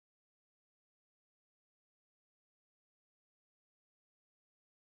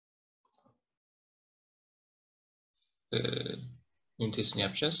e, ünitesini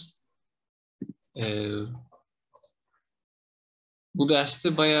yapacağız. Bu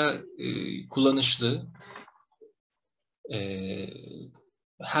derste bayağı kullanışlı,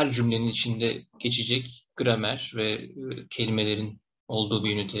 her cümlenin içinde geçecek gramer ve kelimelerin olduğu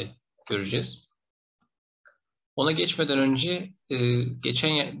bir ünite göreceğiz. Ona geçmeden önce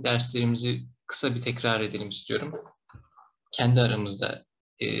geçen derslerimizi kısa bir tekrar edelim istiyorum. Kendi aramızda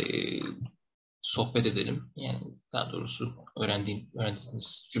sohbet edelim. Yani daha doğrusu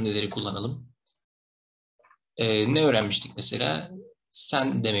öğrendiğimiz cümleleri kullanalım. Ne öğrenmiştik mesela?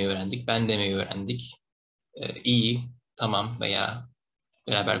 Sen demeyi öğrendik, ben demeyi öğrendik. İyi, tamam veya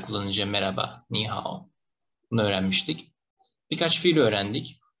beraber kullanınca merhaba, ni hao. Bunu öğrenmiştik. Birkaç fiil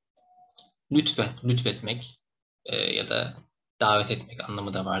öğrendik. Lütfetmek ya da davet etmek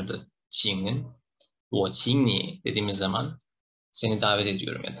anlamı da vardı Çin'in. Wo qing ni dediğimiz zaman seni davet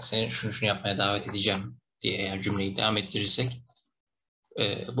ediyorum ya da seni şunu yapmaya davet edeceğim diye eğer cümleyi devam ettirirsek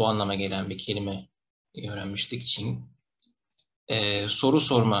bu anlama gelen bir kelime öğrenmiştik Çin. Soru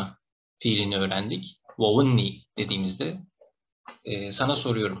sorma fiilini öğrendik. Wo wen ni dediğimizde sana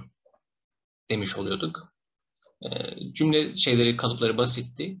soruyorum demiş oluyorduk. Cümle kalıpları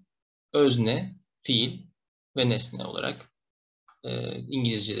basitti. Özne, fiil ve nesne olarak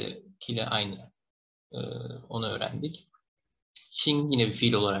İngilizce'dekiyle aynı. Onu öğrendik. Xing yine bir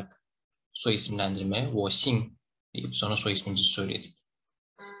fiil olarak soy isimlendirme. Wo Xing deyip sonra soy ismimizi söyledik.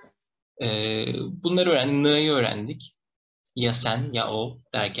 Bunları öğrendik. N'yı öğrendik. Ya sen ya o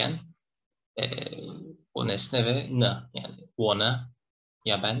derken o nesne ve n yani ona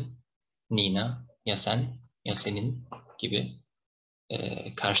ya ben, Nina ya sen ya senin gibi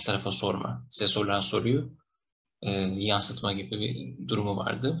karşı tarafa sorma. Size sorulan soruyu yansıtma gibi bir durumu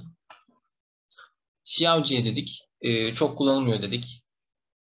vardı. Xiaoji'ye dedik. Çok kullanılmıyor dedik.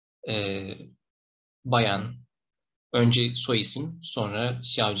 Bayan. Önce soy isim, sonra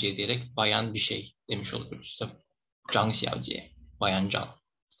Xiaoji'ye diyerek bayan bir şey demiş oluyoruz. Zhang Xiaoji'ye. Bayan Zhang.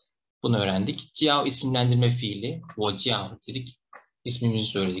 Bunu öğrendik. Jiao isimlendirme fiili. Wo Jiao dedik. İsmimizi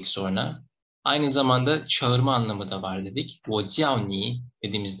söyledik sonra. Aynı zamanda çağırma anlamı da var dedik. Wo Jiao ni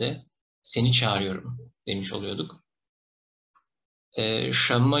dediğimizde seni çağırıyorum demiş oluyorduk.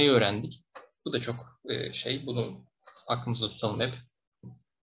 Şammayı öğrendik. Bu da çok bunu aklımızda tutalım hep.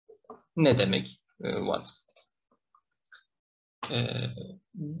 Ne demek? What?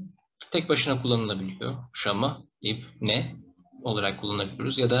 Tek başına kullanılabiliyor. Şamma deyip ne olarak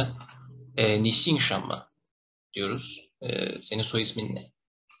kullanabiliyoruz ya da Nixing Şamma diyoruz. Senin soy ismin ne?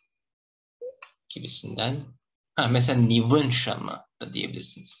 Gibisinden. Mesela Niven Şamma da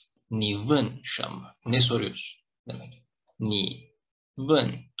diyebilirsiniz. Niven Şamma. Ne soruyorsun demek.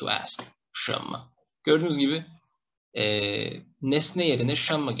 Niven to ask Şamma. Gördüğünüz gibi nesne yerine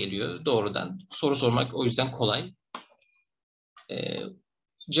şamma geliyor doğrudan. Soru sormak o yüzden kolay.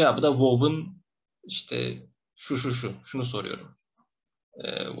 Cevabı da Wow'un işte şunu soruyorum.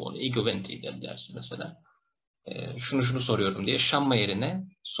 Onu equivalent'i dersin mesela. Şunu soruyorum diye şamma yerine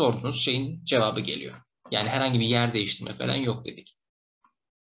sorduğunuz şeyin cevabı geliyor. Yani herhangi bir yer değiştirme falan yok dedik.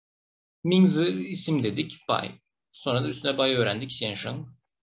 Mingzi isim dedik. Bay. Sonra da üstüne bay'ı öğrendik. Xiansheng.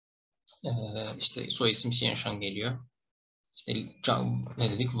 İşte soy isim Xiansheng geliyor. İşte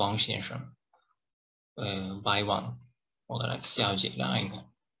ne dedik? Wang Xiansheng. Bay Wang olarak Xiaoji ile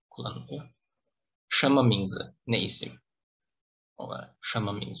aynı kullanılıyor. Shama Mingzi ne isim olarak.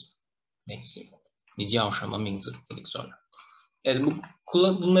 Shama Mingzi ne isim. Ni jiao shama Mingzi dedik sonra. Yani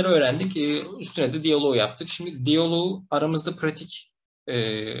bunları öğrendik. Üstüne de diyaloğu yaptık. Şimdi diyaloğu aramızda pratik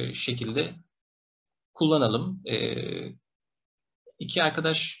şekilde kullanalım. İki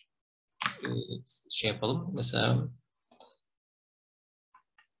arkadaş yapalım. Mesela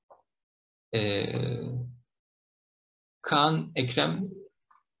Kaan, Ekrem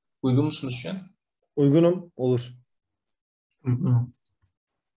uygun musunuz şu an? Uygunum. Olur.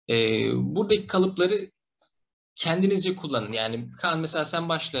 Buradaki kalıpları kendinizce kullanın. Yani Kaan mesela sen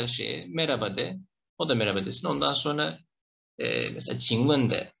başla merhaba de. O da merhaba desin. Ondan sonra mesela Çingwen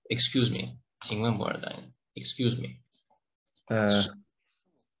de. Excuse me. Çingwen bu arada. Yani. Excuse me.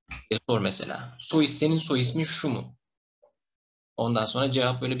 Sor mesela. Senin soy ismin şu mu? Ondan sonra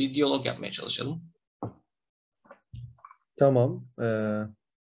cevap böyle bir diyalog yapmaya çalışalım. Tamam.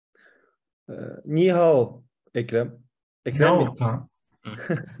 Ni hao Ekrem. Ne Ekrem mi? oldu Kaan?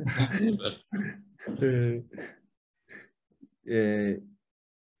 Ee, e,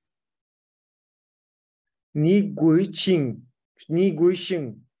 Ni gui ching. Ni gui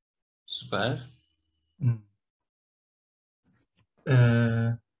shing. Süper.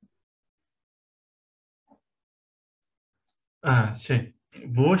 Ee,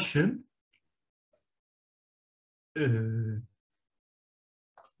 Wash'ın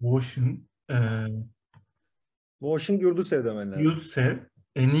Washing, Washing yurdu sev demen lazım. Yurtsev,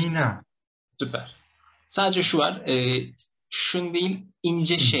 Nina. Süper. Sadece şu var. Şun değil,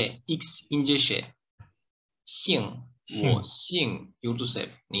 ince şey. X ince şey. Xing. Wo xing yurdusev.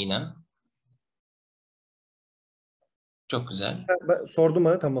 Nina. Çok güzel. Sordun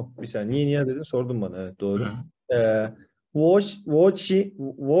bana, tamam. Bir saniye. Niye dedin? Sordun bana. Evet, doğru. Hı.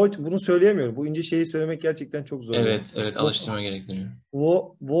 Bunu söyleyemiyorum. Bu ince şeyi söylemek gerçekten çok zor. Evet, evet. Alıştırma gerektiriyor.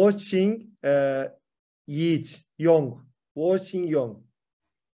 Watching Yiğit Yong. Watching Yong.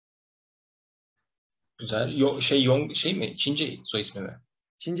 Güzel. Yong şey mi? Çince soy ismi mi?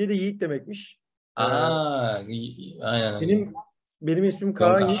 Çince'de Yiğit demekmiş. Aynen. Benim ismim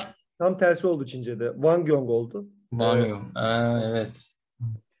Kaan Yongka. Yiğit. Tam tersi oldu Çince'de. Wang Yong oldu. Wang Yong. Evet.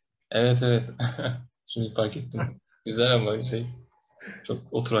 Evet. Şimdi fark ettim. Güzel ama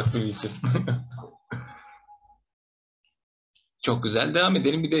çok oturaklı bir isim. Çok güzel. Devam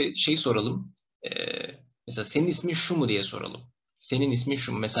edelim. Bir de soralım. Mesela senin ismin şu mu diye soralım. Senin ismin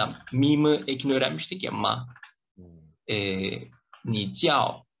şu mu? Mesela mi'mi ekini öğrenmiştik ya, ma. Ni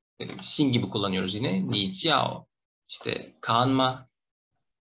jiao. Sin gibi kullanıyoruz yine. Ni jiao. İşte Kaan ma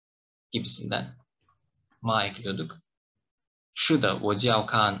gibisinden ma ekliyorduk. Şu da wo jiao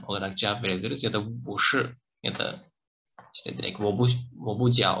Kaan olarak cevap verebiliriz. Ya da bu shi ya da işte direkt wo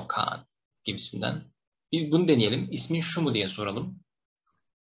bu jiao Kaan gibisinden. Bir bunu deneyelim. İsmin şu mu diye soralım.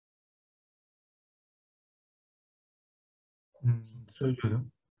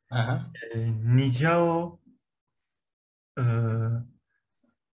 Söylüyorum. Aha. Nicao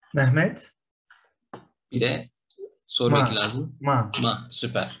Mehmet. Bir de soru eki lazım. Ma.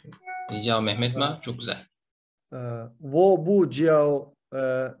 Süper. Nicao Mehmet Ma. Çok güzel. Wo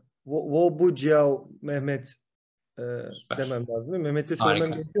bu Ciao Mehmet demem lazım. Mehmet de söylemem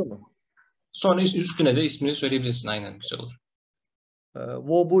Harika. gerekiyor mu? Sonra üstüne de ismini söyleyebilirsin. Aynen, güzel olur.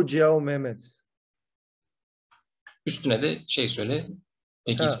 Wo bu Ciao Mehmet. Üstüne de söyle.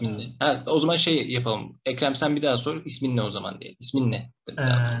 Peki Ha. ismin ne? Ha, o zaman yapalım. Ekrem sen bir daha sor. İsmin ne o zaman diye. İsmin ne?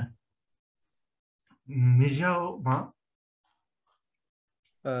 Nicao Ma.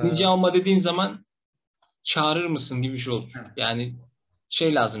 Nicao Ma dediğin zaman çağırır mısın gibi bir şey olur. Yani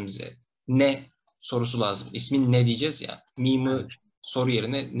lazım bize. Ne sorusu lazım. İsmin ne diyeceğiz ya. Mimi soru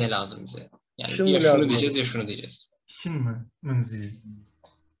yerine ne lazım bize? Yani Şın ya mı şunu lazım diyeceğiz abi? ya şunu diyeceğiz. Şin mi? Mınzi.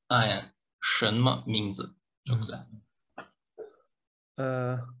 Aynen. Şınma mingzi. Çok güzel.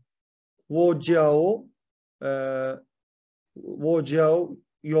 Wo Jiao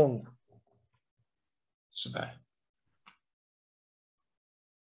Yong. Süper.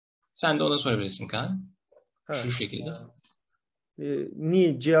 Sen de ona sorabilirsin Kaan. Şu şekilde.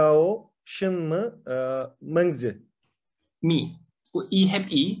 Ni Jiao Şın mı Mengzi. Mi. Bu i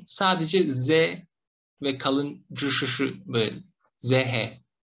hep i. Sadece z ve kalın cı böyle zh.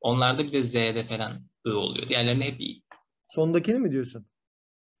 Onlarda bir de z'de falan ı oluyor. Diğerlerinde hep i. Sondakini mi diyorsun?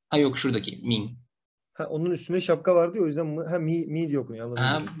 Ha yok, şuradaki min. Ha, onun üstüne şapka vardı ya, o yüzden mi diye okunuyor.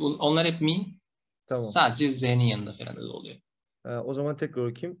 Anladım. Onlar hep mi. Tamam. Sadece z'nin yanında falan ı oluyor. O zaman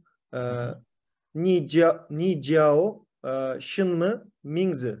tekrar okuyayım. Ni Jiao Şın mı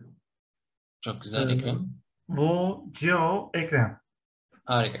Mingzi. Çok güzel Ekrem. Wo Jiao Ekrem.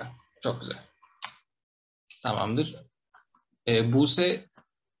 Harika. Çok güzel. Tamamdır. Buse,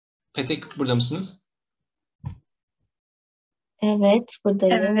 Petek, burada mısınız? Evet,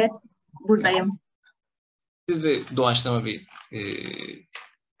 buradayım. Evet, buradayım. Siz de doğaçlama bir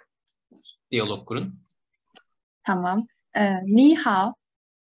diyalog kurun. Tamam. Ni hao.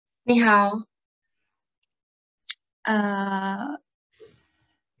 你好，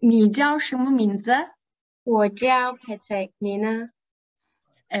你叫什么名字？我叫 Petek，你呢？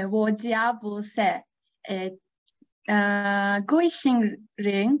我叫不是。贵姓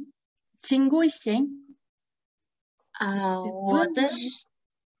人？请贵姓？我的是，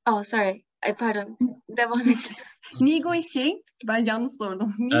哦，sorry，pardon，devam edin. Ni贵姓？Ben yanlış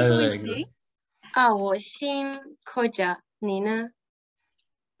sordum. Ni贵姓？我姓Koca，你呢？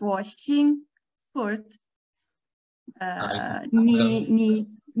我姓Kurt。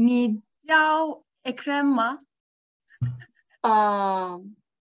你叫 Ekrem 吗？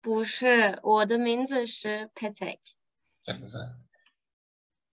不是，我的名字是 Petek。 Çok güzel.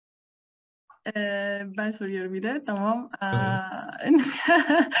 Ben soruyorum bir de. Tamam.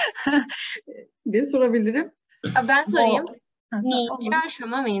 Ne sorabilirim? Ben sorayım. 你你叫什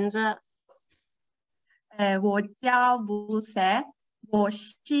么名字？我叫不是，我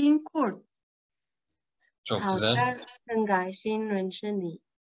姓 Kurt。 Çok 好 güzel. 的，很开心认识你。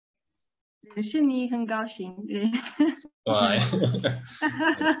认识你很高兴。 Vay.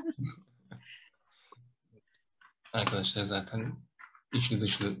 Arkadaşlar zaten içli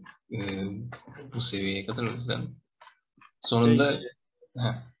dışlı bu seviyeye kadar, o yüzden sonunda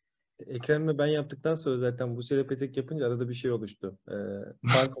Ekrem'le ben yaptıktan sonra zaten bu sefer petek yapınca arada bir şey oluştu.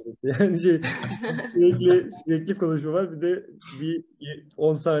 Fark oluştu. Yani sürekli konuşma var. Bir de bir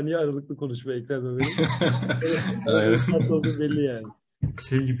 10 saniye aralıklı konuşma Ekrem'le benim. Aynen. Arada fark olduğu belli yani.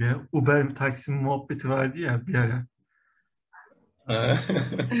 Şey gibi ya, Uber Taksim muhabbeti vardı ya bir ara.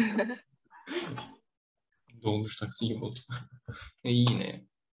 Dolmuş taksi gibi oldu. İyi yine.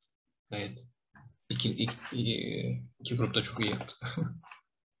 Gayet. İki grupta çok iyi yaptı.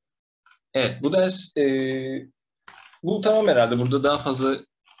 Evet, bu ders bu tamam herhalde. Burada daha fazla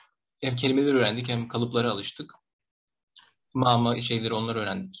hem kelimeleri öğrendik hem kalıplara alıştık. Mama şeyleri, onları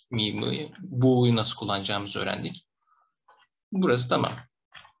öğrendik. Mi, bu'yu nasıl kullanacağımızı öğrendik. Burası tamam.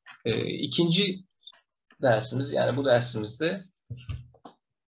 İkinci dersimiz, yani bu dersimizde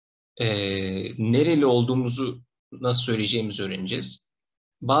nereli olduğumuzu nasıl söyleyeceğimizi öğreneceğiz.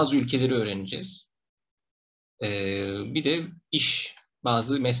 Bazı ülkeleri öğreneceğiz. Bir de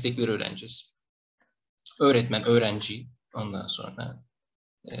bazı meslekleri öğreneceğiz. Öğretmen, öğrenci, ondan sonra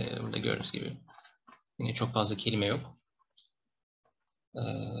burada gördüğünüz gibi yine çok fazla kelime yok.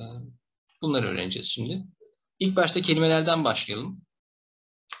 Bunları öğreneceğiz şimdi. İlk başta kelimelerden başlayalım.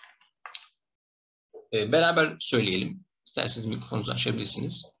 Beraber söyleyelim. İsterseniz mikrofonunuzu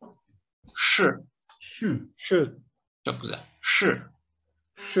açabilirsiniz. Şu. Şu. Çok güzel. Şu.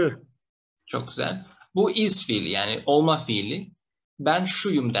 Çok güzel. Bu is fiili, yani olma fiili. Ben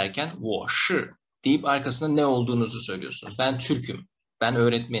şuyum derken wo shi deyip arkasında ne olduğunuzu söylüyorsunuz. Ben Türk'üm, ben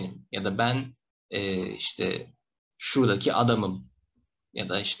öğretmenim ya da ben işte şuradaki adamım ya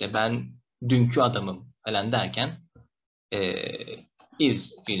da işte ben dünkü adamım falan derken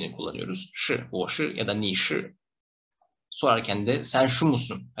is fiilini kullanıyoruz. Shi, wo shi ya da ni shi. Sorarken de sen şu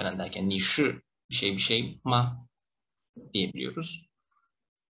musun falan derken ni shi bir şey ma diyebiliyoruz.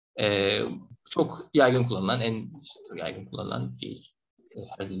 Çok yaygın kullanılan, en yaygın kullanılan fiil.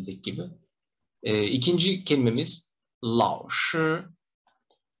 Her dildeki gibi. İkinci kelimemiz lao shi.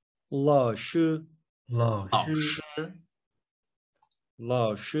 La shi. Lao shi.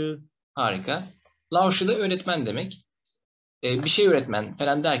 La shi. Harika. Lao shi de öğretmen demek. Bir şey öğretmen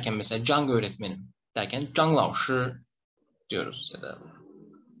falan derken, mesela Zhang öğretmenim derken Zhang lao shi diyoruz ya da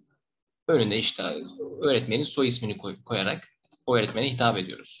önüne işte öğretmenin soy ismini koyarak o öğretmene hitap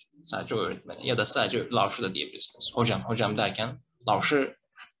ediyoruz. Sadece o öğretmene ya da sadece lao shi da diyebilirsiniz. Hocam derken lao shi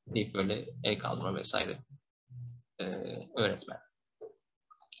deyip böyle el kaldırma vesaire. Öğretmen.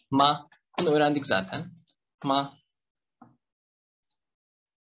 Ma, bunu öğrendik zaten. Ma,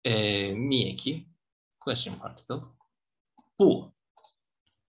 mi eki, question particle. Bu.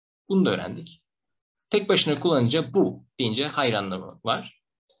 Bunu da öğrendik. Tek başına kullanınca bu deyince hayır anlamı var.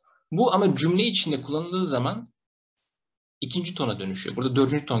 Bu ama cümle içinde kullanıldığı zaman ikinci tona dönüşüyor. Burada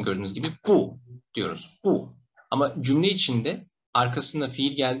dördüncü ton gördüğünüz gibi bu diyoruz. Bu. Ama cümle içinde arkasında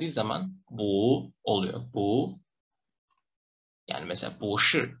fiil geldiği zaman bu oluyor. Bu. Yani mesela bu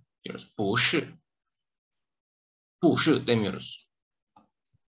shi diyoruz. Bu shi. Bu shi demiyoruz.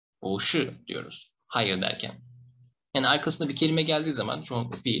 Bu shi diyoruz. Hayır derken. Yani arkasında bir kelime geldiği zaman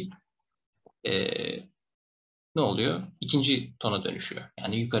çoğunlukla fiil ne oluyor? İkinci tona dönüşüyor.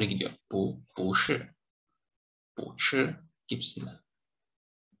 Yani yukarı gidiyor. Bu shi gibisinden.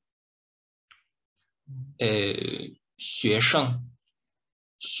 学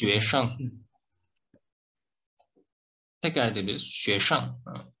生 tekrar edebiliriz. 学生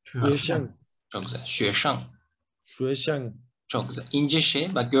Şueşen. çok güzel. 学生 Şueşen. çok güzel. İnce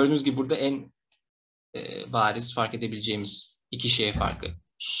şey. Bak gördüğünüz gibi burada en bariz fark edebileceğimiz iki şeye farkı.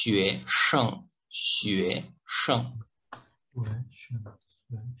 学生 Şueşen.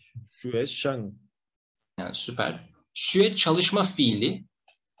 Yani süper. 学 çalışma fiili.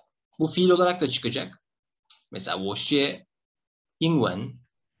 Bu fiil olarak da çıkacak. Mesela 我学英文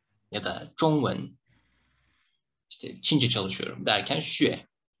ya da 中文, işte Çince çalışıyorum derken 学.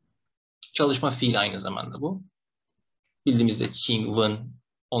 Çalışma fiili aynı zamanda bu. Bildiğimizde Çin, Wen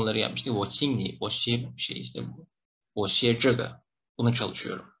onları yapmıştık. 我清理, 我学şey işte 我学这个. Bunu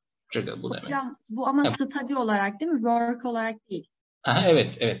çalışıyorum. 这个 bu demek. Hocam bu ama Evet. study olarak değil mi? Work olarak değil.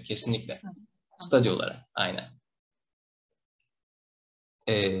 Evet kesinlikle. Study olarak aynen.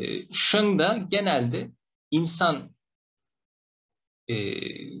 Sheng da genelde insan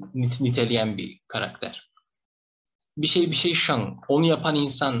niteleyen bir karakter. Bir şey sheng, onu yapan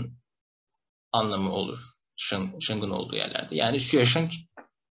insan anlamı olur. Sheng'in olduğu yerlerde. Yani şueşeng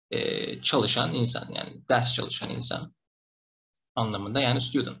çalışan insan, yani ders çalışan insan anlamında, yani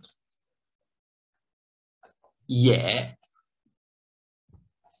student. Ye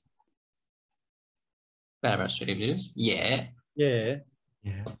Beraber söyleyebiliriz. Ye, Ye.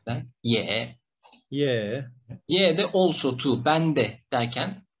 ye. Ye. Ye de also too, ben de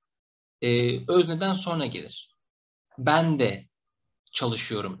derken özneden sonra gelir. Ben de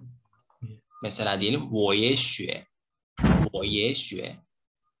çalışıyorum. Mesela diyelim 我也学. 我也学.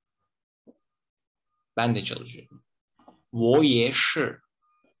 Ben de çalışıyorum. 我也是.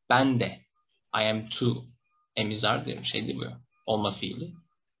 Ben de. I am too. Emizar diyorum. Şey değil bu. Olma fiili.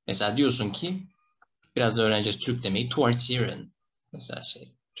 Mesela diyorsun ki biraz da öğreneceğiz Türk demeyi. 土耳其人. Mesela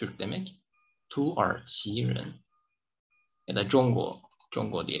şey Türk demek. 土耳其人. Ya da Congo.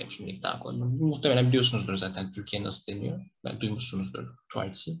 Congo diyelim şimdilik daha kolay. Muhtemelen biliyorsunuzdur zaten Türkiye nasıl deniyor. Ben duymuşsunuzdur. 土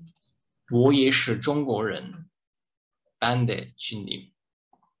耳其. 我也是中国人. Ben de Çinliyim.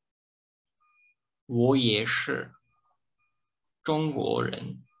 我也是中国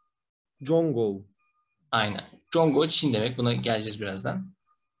人. Jongo. Aynen. Congo Çin demek. Buna geleceğiz birazdan.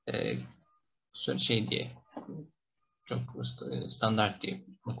 Şey diye. Çok standart diye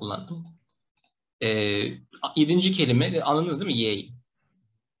kullandım. 7. kelime. Anladınız değil mi? Ye.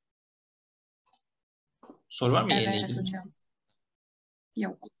 Soru var mı ye ile Evet ilgili? hocam.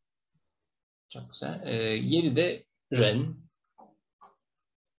 Yok. Çok güzel. 7 de ren.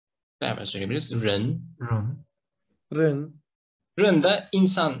 Beraber söyleyebiliriz. Ren. Run. Rın. Ren da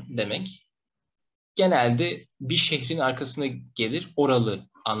insan demek. Genelde bir şehrin arkasına gelir. Oralı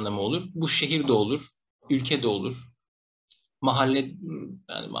anlamı olur. Bu şehir de olur. Ülke de olur. Mahalle,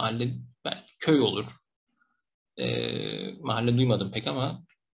 yani mahalle belki köy olur. Mahalle duymadım pek ama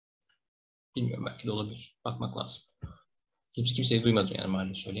bilmiyorum, belki de olabilir. Bakmak lazım. Kimseyi duymadım yani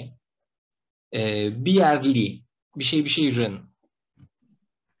mahalle söyleyen. Bir yerli, bir şeyin.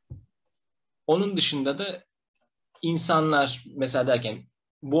 Onun dışında da insanlar mesela derken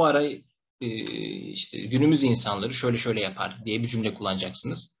bu ara işte günümüz insanları şöyle şöyle yapar diye bir cümle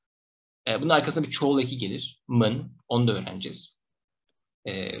kullanacaksınız. Bunun arkasında bir çoğul eki gelir. Mın, onu da öğreneceğiz.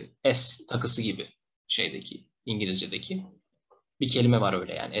 S takısı gibi şeydeki, İngilizce'deki. Bir kelime var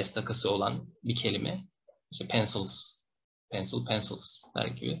öyle yani S takısı olan bir kelime. İşte pencils, pencils der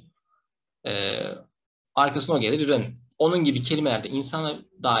gibi. Arkasına o gelir. Rın. Onun gibi kelimelerde, insana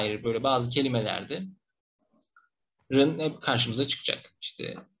dair böyle bazı kelimelerde rın hep karşımıza çıkacak.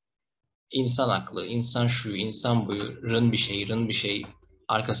 İşte insan aklı, insan şu, insan buyu, rın bir şey.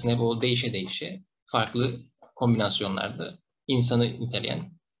 Arkasında hep o değişe farklı kombinasyonlarda insanı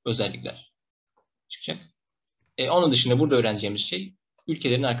niteleyen özellikler çıkacak. Onun dışında burada öğreneceğimiz şey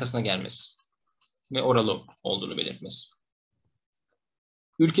ülkelerin arkasına gelmesi ve oralı olduğunu belirtmesi.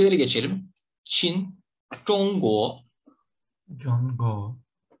 Ülkelere geçelim. Çin, Congo. Congo.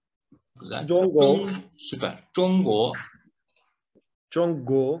 Güzel. Congo. Süper. Congo.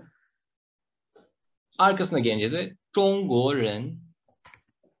 Jongo. Arkasına gelince de Zhongguoren.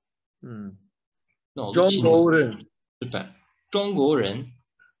 Ne oldu? Jongo'rın. Süper. Zhongguoren.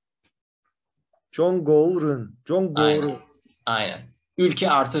 Jongo'rın. Jongo'rın. Aynen. Ülke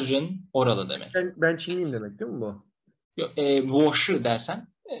artı rın oralı demek. Ben Çinliyim demek değil mi bu? Yok, Woshi dersen.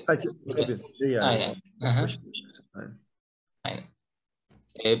 Tabii. Yani. Aynen. Aha. Aynen.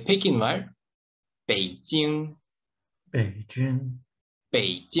 Aynen. Pekin var. Beijing. Beijing.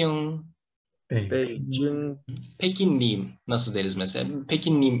 Beijing. Beijing. Pekinliyim nasıl deriz mesela?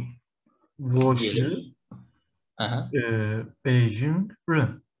 Pekinliyim diyelim. 我是 Aha. Beijing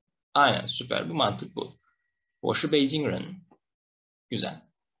人. Aynen, süper. Bu mantık bu. 我是北京人. Güzel.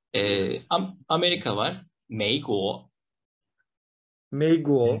 Amerika var. 美国.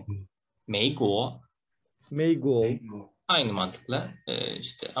 Meigo. 美国. Meigo. Aynı mantıkla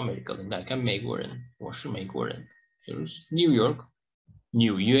işte Amerikalı derken 美国人. 我是美国人 diyoruz. New York.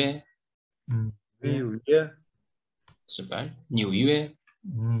 纽约. Niuye. Süper. 纽约.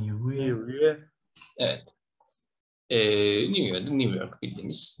 纽约. Niuye. Evet. New York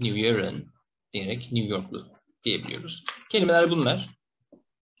bildiğimiz New York'ın diyerek New Yorklu diyebiliyoruz. Kelimeler bunlar.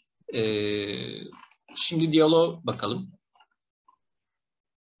 Şimdi diyaloğa bakalım.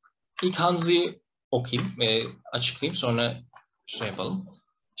 İlk Hanzi'yi okuyayım ve açıklayayım. Sonra şey yapalım.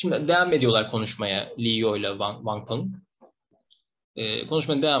 Şimdi devam ediyorlar konuşmaya Liu ile Wang Peng.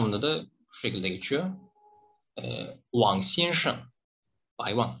 Konuşmanın devamında da şu şekilde geçiyor. Wang 先生,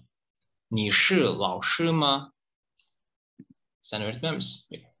 Bay Wang. 你是老师吗? Sen öğretmen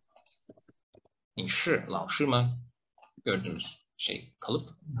misin? 你是老师吗? Gördüğünüz şey kalıp.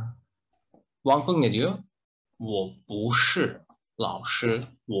 Wang Peng ne diyor? 我不是老师,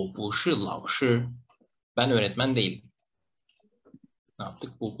 我不是老师. Ben öğretmen değilim. Ne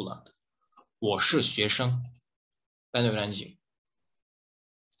yaptık? Bu kullandık. 我是学生. Ben öğrenciyim.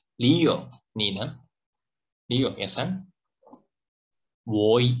 Liu, ni ne? Liu, ya sen?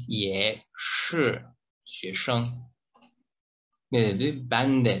 我也是学生. Ne dedi?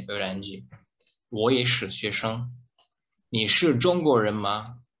 Ben de öğrenciyim. 我也是学生. 你是中国人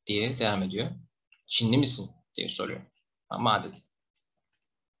吗? diye devam ediyor. Çinli misin? diye soruyor. Ma dedi.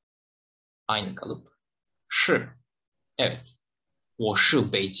 Aynı kalıp. 是. Evet. 我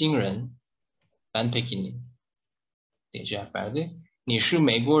是北京人. Ben Pekinliyim. diye cevap verdi. 你是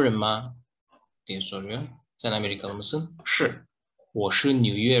美国人吗? diye soruyor. Sen Amerikalı mısın? 是. 我是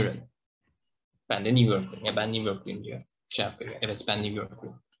纽约人. Ben de New Yorkluyum. Ya ben New Yorkluyum diyor. Cevap veriyor. Evet ben New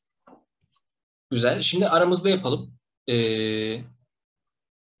Yorkluyum. Güzel. Şimdi aramızda yapalım.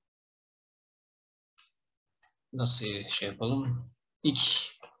 Nasıl şey yapalım? İlk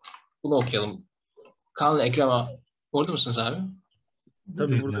bunu okuyalım. Kaan ile Ekrem orada mısınız abi?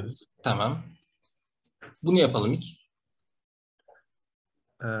 Tabii buradayız. Tamam. Bunu yapalım ilk.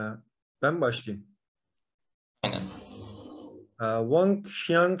 Ben başlayayım. Aynen. Wang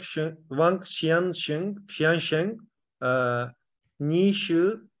Xiansheng, Ni Shi,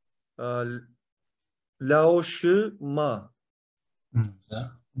 Lao Shi Ma.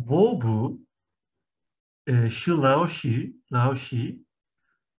 Güzel. Wo bu, Shi Lao Shi,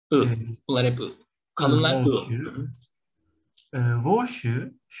 Bunlar hep kalınlar Lao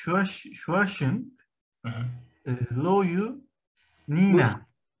Shi, Wo Shi, Shua Shin, Lo Yu, Nina,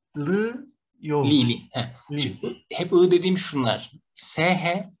 Li Yo. Li. Li. Hep dediğim şunlar. SH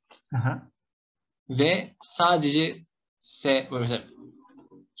Aha. ve sadece S mesela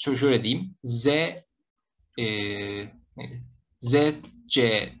şöyle diyeyim. Z,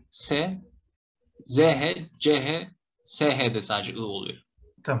 C, S, ZH, CH, SH'de sadece I oluyor.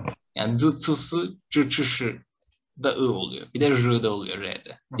 Tamam. Yani D, T'sı, C, Ç'şı da I oluyor. Bir de R'de oluyor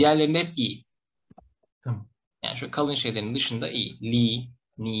R'de. Diğerlerinde hep I. Tamam. Yani şu kalın şeylerin dışında I. Li,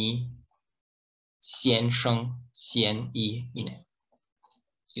 Ni, Xian, Sheng, Xian, I yine.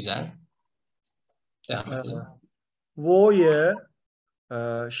 Güzel. Devam edelim. Wo Ye,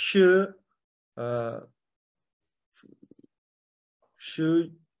 Shi,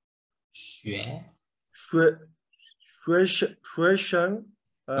 Shi, Xue. Xue Sheng,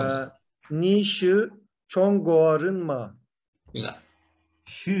 Ni Shi, Chongguoren Ma. Güzel.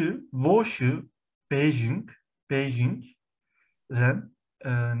 Wo Shi, Beijing, Ren,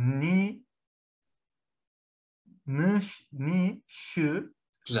 Ni Shi,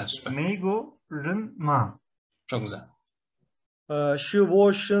 Güzel, süper. Meigo, Ren Ma. Çok güzel. Shi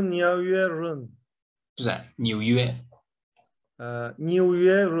Wo Shi Niao Yue Ren. Güzel. Niu Yue. Niu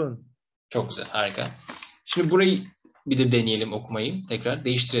Yue Ren. Çok güzel. Harika. Şimdi burayı bir de deneyelim okumayı. Tekrar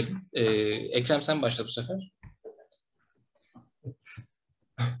değiştirelim. Ekrem sen başla bu sefer.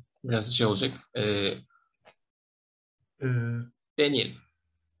 Biraz şey olacak. Deneyelim.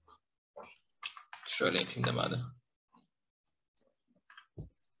 Şöyle yapayım da madem.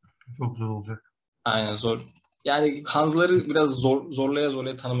 Çok zor olacak. Aynen zor. Yani Hanzları biraz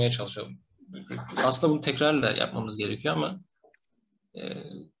zorlaya tanımaya çalışalım. Aslında bunu tekrarla yapmamız gerekiyor ama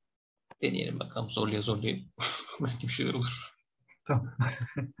deneyelim bakalım. Zorlaya. Belki bir şeyler olur. Tamam.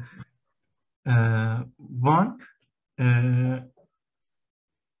 Wang,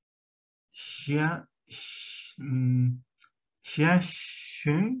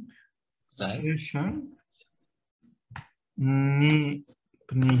 Xiaoshun, Güzel.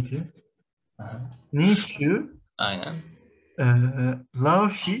 neydi? Aha. Nishu, Aynen.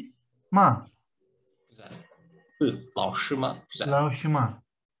 Laoshi Ma. Güzel. Laoşıma. Güzel. Laoshi Ma.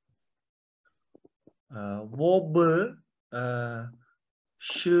 Wo Bi,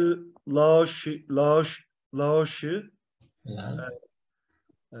 Shi Lao Shi, Güzel.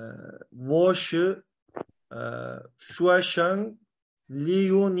 Wo Shi, Shua Sheng,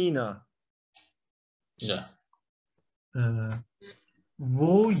 Liu Nina. Güzel.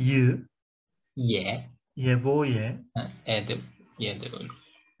 Wo Yi, Ye. Wo Ye, E'de. Y'de böyle.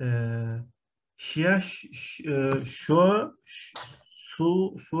 Shua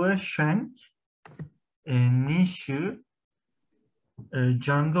Sheng, Nishu,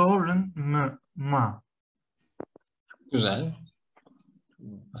 Candoren Ma. Güzel.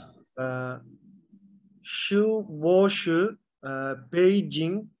 Shi Wo Shi,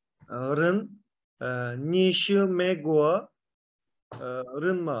 Beijing Ren, Ni Shi Megua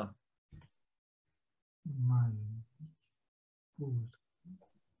Ren Ma.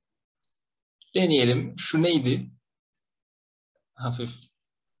 Deneyelim. Şu neydi? Hafif.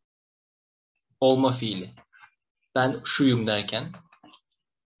 Olma fiili. Ben şuyum derken.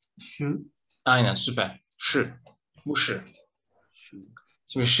 Şu. Aynen süper. Şu. Bu şu.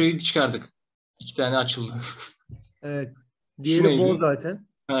 Şimdi şı'yı çıkardık. 2 tane açıldı. Evet. Şu Diğeri neydi? Wo zaten.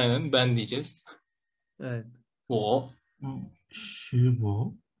 Aynen ben diyeceğiz. Evet. O. Şu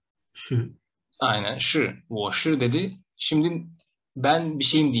bu. Şu. Aynen. 是. 我是 dedi. Şimdi ben bir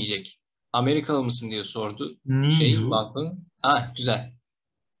şeyim diyecek. Amerikalı mısın diye sordu. Niyu. Bakın. Ah, güzel.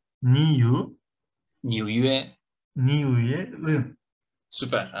 Niyu. Niyue. Niyu'ye ın.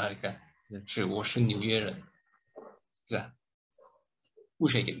 Süper. Harika. 是. 我是纽约人. Güzel. Bu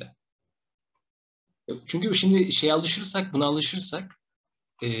şekilde. Çünkü şimdi buna alışırsak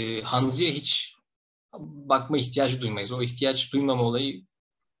Hanzi'ye hiç bakma ihtiyacı duymayız. O ihtiyaç duymama olayı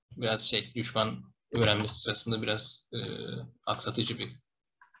biraz düşman öğrenmesi sırasında biraz aksatıcı bir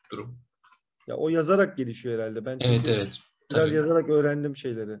durum. Ya o yazarak gelişiyor herhalde. Ben çünkü Evet. biraz Tabii. yazarak öğrendim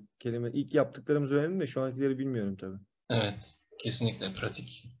şeyleri. İlk yaptıklarımızı öğrendim de şu ankileri bilmiyorum tabii. Evet. Kesinlikle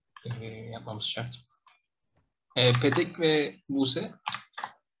pratik yapmamız şart. Petek ve Buse,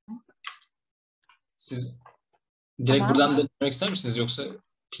 siz direkt Tamam. buradan da demek ister misiniz yoksa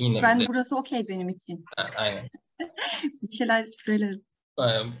pinle mi de? Burası okey benim için. Aynen. Bir şeyler söylerim.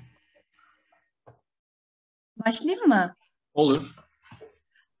 Aynen. Başlayayım mı? Olur.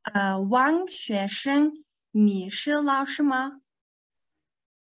 王学生，你是老师吗？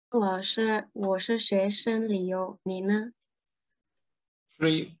老师，我是学生，理由你呢？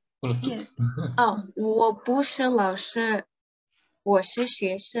 Şurayı unuttuk. 哦，我不是老师，我是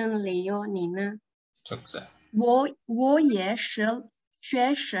学生，理由你呢？ Çok güzel. 我也是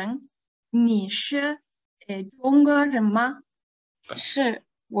学生，你是中国人吗？是，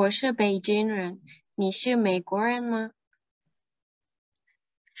我是北京人，你是美国人吗？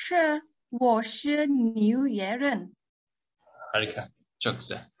是，我是纽约人。 Harika. Çok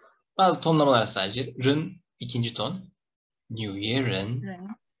güzel. Bazı tonlamalar sadece. R'ın ikinci ton. Nüyeren.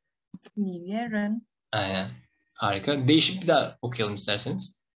 纽约人。 Aynen. Harika. Değişik bir daha okuyalım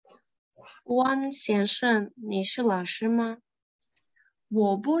isterseniz. 汪先生，你是老师吗？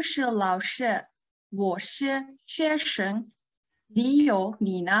我不是老师，我是学生。理由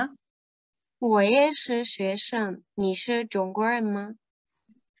你呢？我也是学生，你是中国人吗？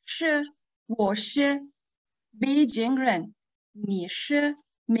是，我是北京人。你是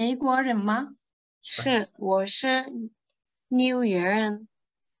美国人吗？是，我是纽约人。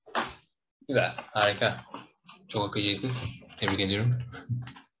 Güzel. Harika. Çok akıcıydı. Tebrik ediyorum.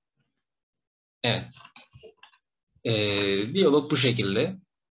 Evet. Diyalog bu şekilde.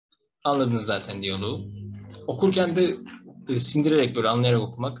 Anladınız zaten diyaloğu. Okurken de sindirerek böyle anlayarak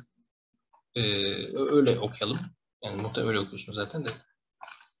okumak. Öyle okuyalım. Yani muhtemelen öyle okuyorsunuz zaten de.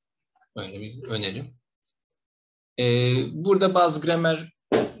 Öyle bir öneri. Burada bazı gramer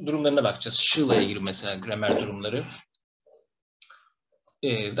durumlarına bakacağız. Şı'la ilgili mesela gramer durumları.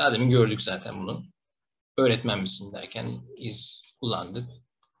 Daha demin gördük zaten bunu. Öğretmen misin derken is kullandık.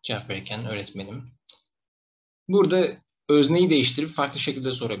 Cevap verirken öğretmenim. Burada özneyi değiştirip farklı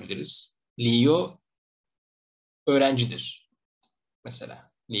şekilde sorabiliriz. Liyo öğrencidir.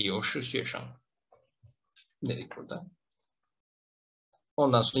 Mesela Liyo şu yaşam dedik burada.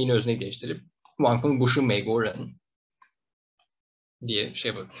 Ondan sonra yine özneyi değiştirip Wang bu şu Meigoren diye şey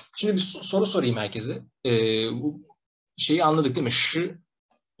yapalım. Şimdi bir soru sorayım herkese. Bu şeyi anladık değil mi? Şı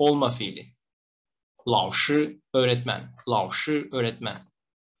olma fiili. Lao shi öğretmen. Lao shi öğretmen.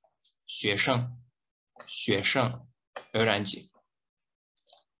 Xuesheng öğrenci.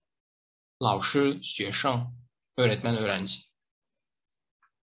 Lao shi xuesheng öğretmen öğrenci.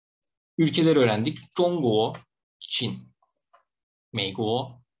 Ülkeleri öğrendik. Zhongguo, Çin.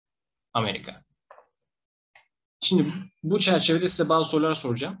 Meiguo, Amerika. Şimdi bu çerçevede size bazı sorular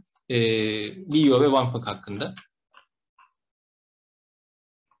soracağım. Liyo ve Wang hakkında.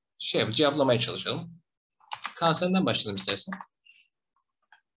 Cevaplamaya çalışalım. Kaan senden başlayalım istersen.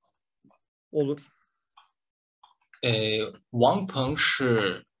 Olur. Wang Peng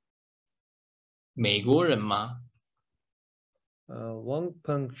是美国人吗？ Wang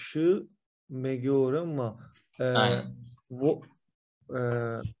Peng是美国人吗？ Aynen.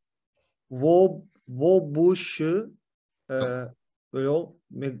 我不是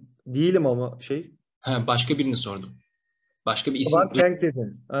böyle değilim ama Başka birini sordum. Başka bir isim. Wang Peng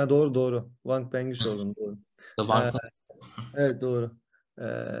dedin. Doğru. Wang Peng'i sordum. Doğru. Wang Peng. Evet doğru.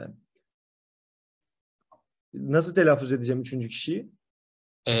 Nasıl telaffuz edeceğim üçüncü kişiyi?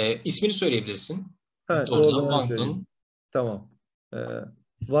 İsmini söyleyebilirsin. Doğru ben Wang söyleyeyim. Peng. Tamam.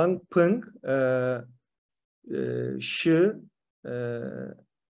 Wang Peng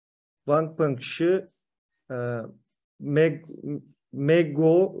Wang Peng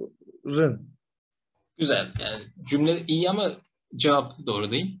Megor'un. Güzel. Yani cümle iyi ama cevap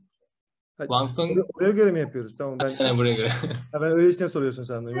doğru değil. Wang Peng. Oraya göre mi yapıyoruz? Tamam Aynen buraya göre. Ben öylesine soruyorsun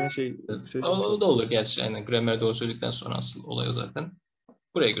sandım. Yani O da olur gerçi. Aynen. Gramer doğru söyledikten sonra asıl olay o zaten.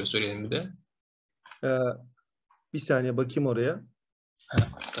 Buraya göre söyleyelim bir de. Bir saniye bakayım oraya.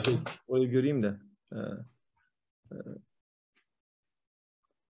 Tabii. Orayı göreyim de.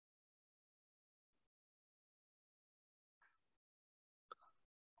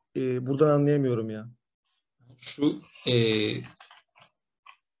 Buradan anlayamıyorum ya. Şu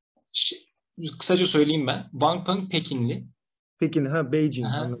kısaca söyleyeyim ben. Wang Peng Pekinli. Pekin, Beijing.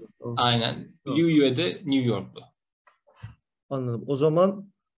 Aha, Anladım. Tamam. aynen. Tamam. Liu Yue de New Yorklu. Anladım. O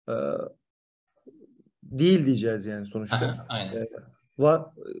zaman değil diyeceğiz yani sonuçta. Aha, aynen.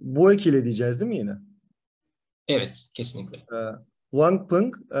 Bu ekiyle diyeceğiz değil mi yine? Evet, kesinlikle. Wang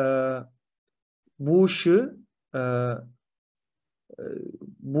Peng, bu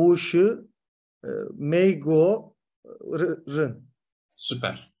şı, Mei Go Rın.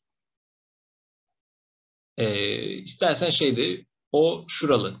 Süper. İstersen şeydi, o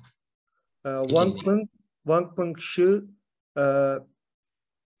şuralı. Wang Peng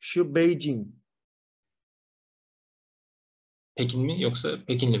şı Beijing. Pekin mi yoksa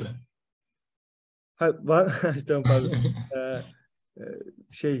Pekinli mi? Tamam, pardon.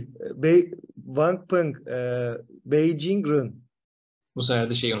 Wang Peng Beijing Rın. Bu sefer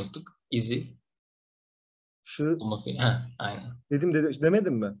de şeyi unuttuk. İzi. Şı Bulmak. Aynen.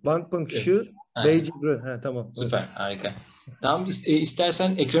 demedim mi? Wang Peng Evet, şı aynen. Beijing Rın. Tamam. Süper, harika. Tamam,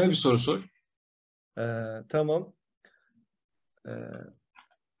 istersen Ekrem'e bir soru sor. Tamam.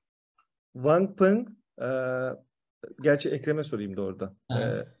 Wang Peng, gerçi Ekrem'e sorayım da orada.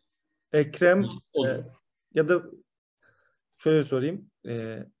 Ekrem, Olur. ya da şöyle sorayım.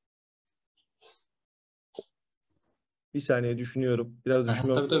 Bir saniye düşünüyorum. Biraz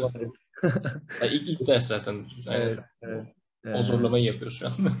düşünmem Tabii tabii. lazım. İlk ders zaten. Evet, Aynen. evet. O zorlamayı yapıyoruz şu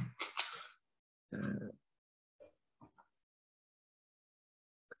an.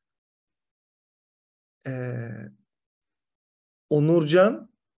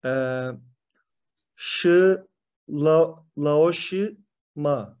 Onurcan, Şı Laoşi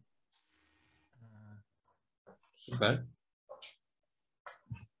Ma. Süper.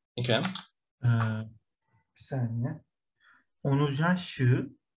 Ekrem. Bir saniye. Onurcan Şı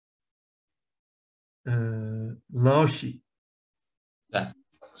Laoşi. Güzel.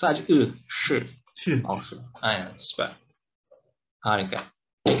 Sadece I, şı, Şı. al şu. Aynen, süper. Harika.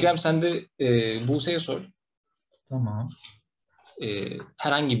 Ekrem sen de Buse'ye sor. Tamam.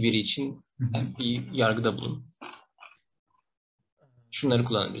 Herhangi biri için Hı hı. bir yargıda bulun. Şunları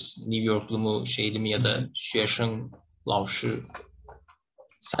kullanabilirsin. New Yorklu mu, şeyli mi ya da Xuesheng, Laoshi.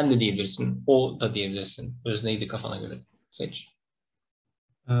 Sen de diyebilirsin. O da diyebilirsin. Özneydi kafana göre. Seç.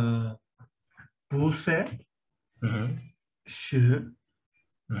 Buse Hı-hı. Şı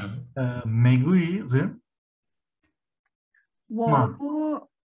Hı-hı. Megui Rın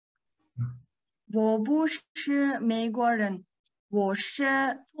我不是美国人，我是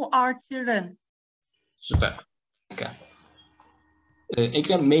土耳其人。 Süper. Harika.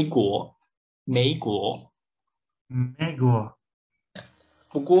 Ekrem Meyguo. Meyguo. Mego.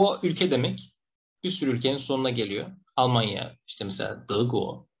 Bu Go ülke demek. Bir sürü ülkenin sonuna geliyor. Almanya, işte mesela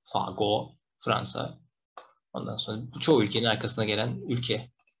Dago, Fago, Fransa. Ondan sonra çoğu ülkenin arkasına gelen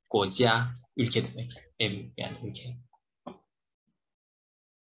ülke. Gojia, ülke demek. Ev, yani ülke.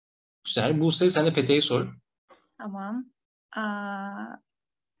 Güzel. Buse sen de Pete'yi sor. tamam.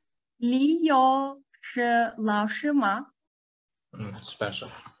 李友是老师吗？ Süper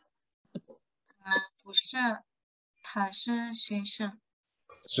soru. 不是，他是学生。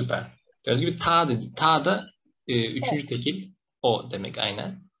 Süper. Gördüğünüz gibi ta dedi. Ta da üçüncü tekil o demek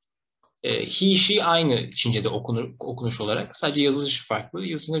aynen. He, she aynı Çince'de okunuş olarak. Sadece yazılışı farklı.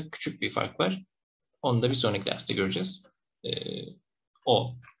 Yazısında küçük bir fark var. Onu da bir sonraki derste göreceğiz.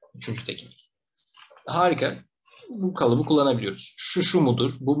 O. Üçüncü tekil. Harika. Bu kalıbı kullanabiliyoruz. Şu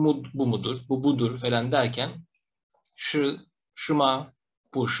mudur, bu mudur, bu budur falan derken şu ma,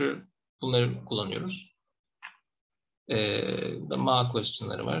 bu şu bunları kullanıyoruz. Ma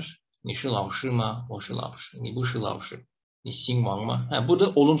question'ları var. Ni şu lao shi ma, o şu lao shi, ni bu şu lao shi, ni xing wang ma. Burada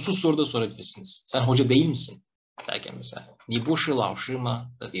olumsuz soru da sorabilirsiniz. Sen hoca değil misin? Derken mesela. Ni bu şu lao shi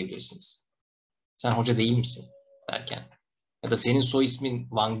ma da diyebilirsiniz. Sen hoca değil misin? Derken. Ya da senin soy ismin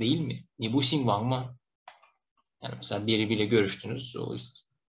Wang değil mi? Ni bu xing wang ma? Yani mesela biriyle görüştünüz. O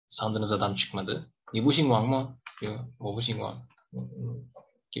sandığınız adam çıkmadı. Ni bu xing wang ma? Yok. O bu xing wang.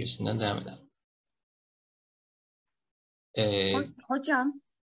 Gibisinden devam eder. Hocam,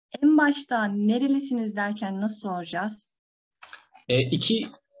 en başta nerelisiniz derken nasıl soracağız? İki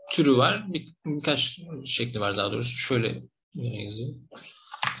türü var. Birkaç şekli var daha doğrusu. Şöyle yazayım.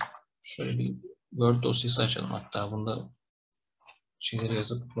 Şöyle bir Word dosyası açalım. Hatta bunda şeyleri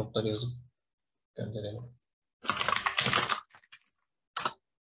yazıp, notları yazıp gönderelim.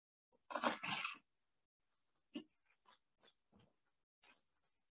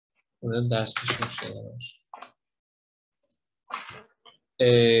 Burada derste şu şeyler var.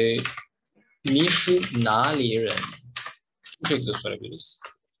 Ni shi nali ren? Bu şekilde sorabiliriz.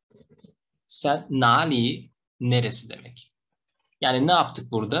 Sen nali neresi demek? Yani ne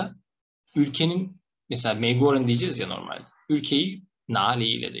yaptık burada? Ülkenin mesela Meygoren diyeceğiz ya normalde. Ülkeyi nali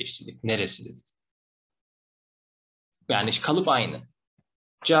ile değiştirdik. Neresi dedik. Yani kalıp aynı.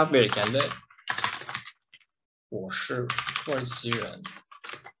 Cevap verirken de 我是土耳其人.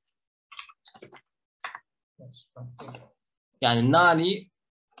 Yani nali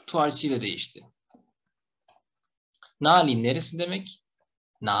Tuarsi ile değişti. Nali neresi demek?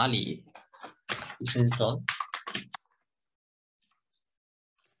 Nali. Üçüncü ton.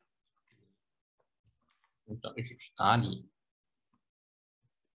 Üçüncü. Nali.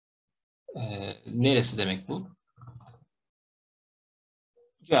 Neresi demek bu?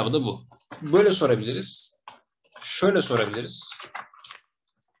 Cevabı da bu. Böyle sorabiliriz. Şöyle sorabiliriz.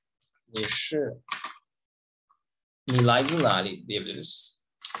 你是 你来自哪里 diyebiliriz.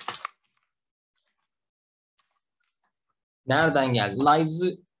 Nereden geldi? Lies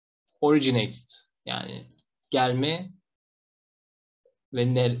originated. Yani gelme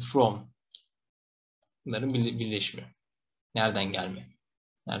ve from. Bunların birleşimi. Nereden gelme?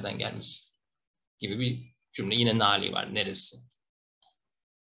 Nereden gelmesi? Gibi bir cümle. Yine nali var. Neresi?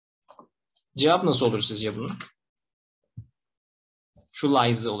 Cevap nasıl olur sizce bunun? Şu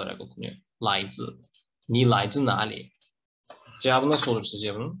lies olarak okunuyor. Lies. Ni lies nali. Cevabı nasıl olur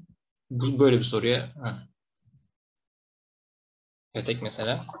sizce bunun? Böyle bir soruya. Petek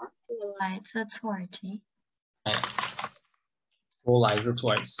mesela. 我来自土耳其。 Aynen. O lies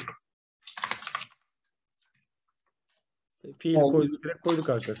twice. Fiil Oldu. koyduk, direkt koyduk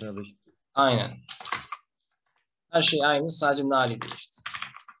arkasına da. Aynen. Her şey aynı, sadece nali değişti.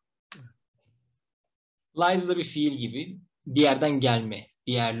 Lies da bir fiil gibi. Bir yerden gelme,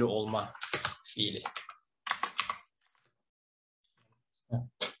 bir yerli olma fiili.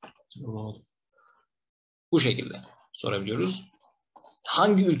 Bu şekilde sorabiliyoruz.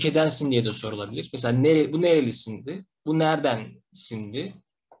 Hangi ülkedensin diye de sorulabilir. Mesela bu nerelisindi? Bu neredensindi?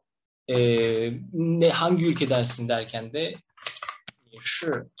 Hangi ülkedensin derken de 你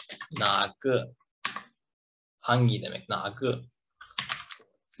是哪个 hangi demek? 哪个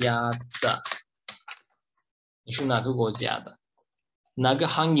家的 你是哪个国家的 naga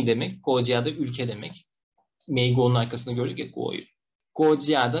hangi demek? 国家的 ülke demek. Meigo'nun arkasında gördük ya go'yu. 国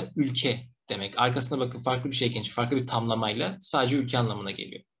家的 ülke demek. Arkasına bakın farklı bir şey gelince farklı bir tamlamayla sadece ülke anlamına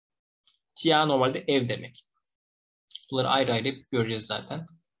geliyor. Jia normalde ev demek. Bunları ayrı ayrı hep göreceğiz zaten.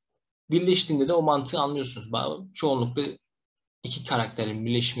 Birleştiğinde de o mantığı anlıyorsunuz. Çoğunlukla iki karakterin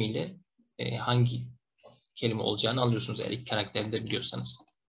birleşimiyle hangi kelime olacağını alıyorsunuz eğer iki karakteri de biliyorsanız.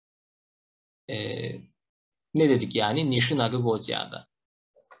 Ne dedik yani? Nishin adı Gojia'da.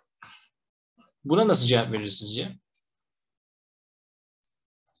 Buna nasıl cevap verir sizce?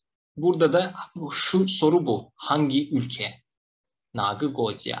 Burada da şu soru bu. Hangi ülke? Nagı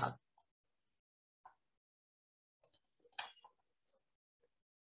Gojia.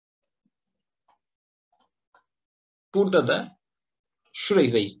 Burada da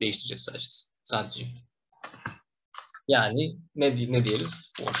şurayı değiştireceğiz sadece. Yani ne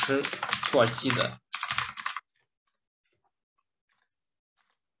diyeriz? 我是土耳其的.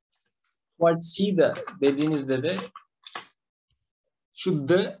 Tuarsi'de dediğinizde de şu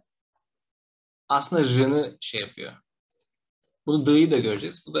d aslında r'ını şey yapıyor. Bunu d'yı da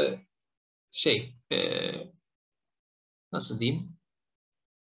göreceğiz. Bu da nasıl diyeyim?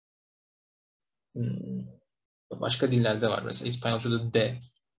 Başka dillerde var. Mesela İspanyolca'da de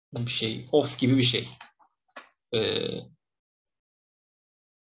bir şey, of gibi bir şey.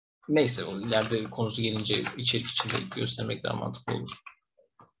 Neyse o ileride konusu gelince içerik içinde göstermek daha mantıklı olur.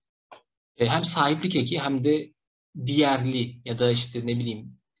 Hem sahiplik eki hem de bir yerli ya da işte ne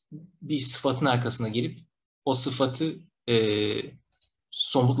bileyim bir sıfatın arkasına gelip o sıfatı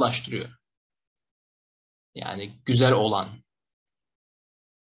somutlaştırıyor. Yani güzel olan.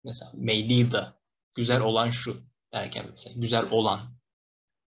 Mesela meylida. Güzel olan şu derken mesela güzel olan.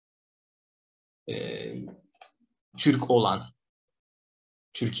 Türk olan.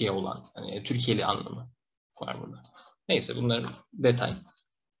 Türkiye olan. Hani Türkiye'li anlamı var burada. Neyse bunların detay.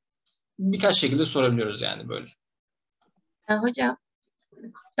 Birkaç şekilde sorabiliyoruz yani böyle. Hocam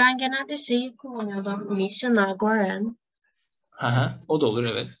ben genelde şeyi kullanıyordum. 你是哪国人? O da olur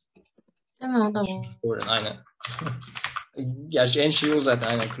evet. Değil mi? O da bu. Doğru, aynen. Gerçi en şey o zaten.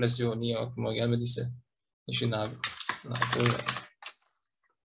 Aynen klasiği o. Niye aklıma gelmediyse. İşin abi.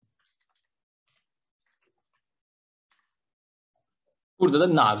 Burada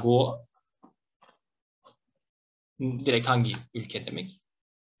da Nago direkt hangi ülke demek.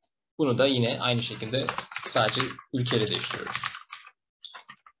 Bunu da yine aynı şekilde sadece ülkeyle değiştiriyoruz.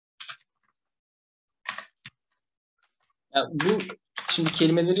 Yani şimdi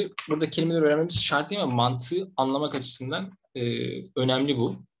burada kelimeleri öğrenmemiz şart değil ama mantığı anlamak açısından önemli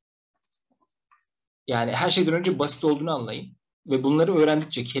bu. Yani her şeyden önce basit olduğunu anlayın. Ve bunları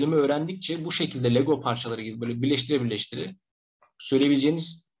öğrendikçe, kelime öğrendikçe bu şekilde Lego parçaları gibi böyle birleştire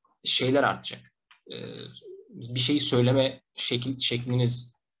söyleyebileceğiniz şeyler artacak. Bir şeyi söyleme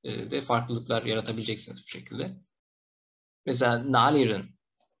şekliniz de farklılıklar yaratabileceksiniz bu şekilde. Mesela Nalir'in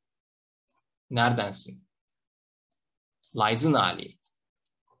neredensin? Laiz'in Ali.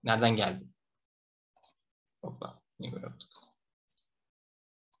 Nereden geldin? Hoppa. Ne gördük?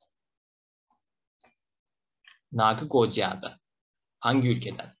 Nagı Gocia'da. Hangi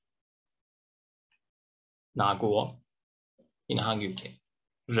ülkeden? Naguo. Yine hangi ülke?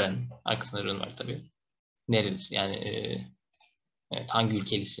 Ren. Arkasında Ren var tabii. Nerelisin? Yani evet, hangi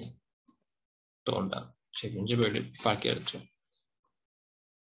ülkelisin? Doğrudan çevirince böyle bir fark yaratıyor.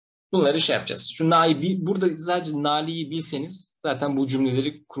 Bunları şey yapacağız. Şu na'yı burada sadece na'liyi bilseniz zaten bu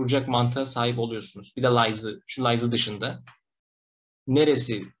cümleleri kuracak mantığa sahip oluyorsunuz. Bir de lies'ı, şu lies'ı dışında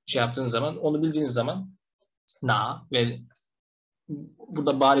neresi şey yaptığınız zaman, onu bildiğiniz zaman na ve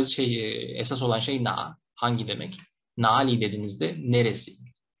burada bariz esas olan şey na. Hangi demek? Na'li dediğinizde neresi?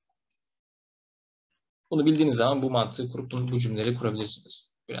 Bunu bildiğiniz zaman bu mantığı kurup bu cümleleri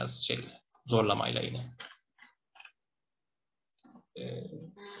kurabilirsiniz. Biraz zorlamayla yine.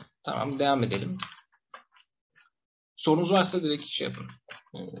 Tamam, devam edelim. Sorunuz varsa direkt şey yapın.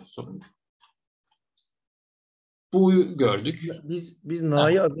 Sorun. Bu'yu gördük. Biz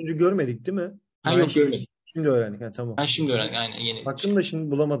na'yı az önce görmedik değil mi? Ha, yok görmedik. Şimdi öğrendik. Ha, tamam. Ben şimdi öğrendim. Aynen yeni. Baktım da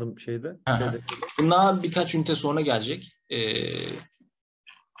şimdi bulamadım şeyde. Bu na birkaç ünite sonra gelecek.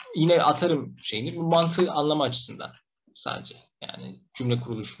 Yine atarım şeyini. Bu mantığı anlama açısından sadece. Yani cümle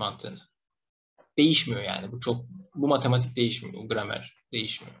kuruluş mantığını. Değişmiyor yani. Bu matematik değişmiyor. Bu gramer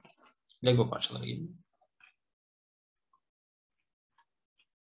değişmiyor. Lego parçaları gibi.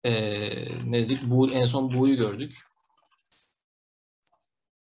 Ne dedik? En son bu'yu gördük.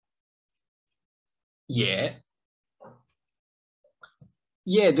 Y.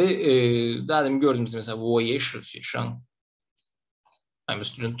 Y'de daha demin gördüğümüz mesela 我也是学生. I'm a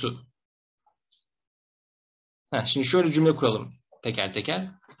student too. Şimdi şöyle cümle kuralım teker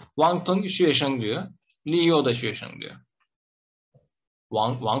teker. Wang Peng 学生 diyor. Li Yo da 学生 diyor.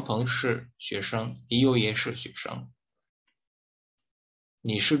 Wang Peng 是学生 Li Yo 也是学生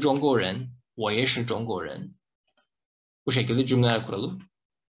你是中国人我也是中国人 Bu şekilde cümleler kuralım.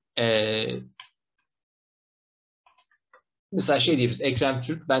 Mesela diyoruz. Ekrem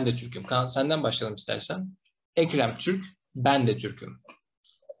Türk, ben de Türk'üm. Kaan, senden başlayalım istersen. Ekrem Türk, ben de Türk'üm.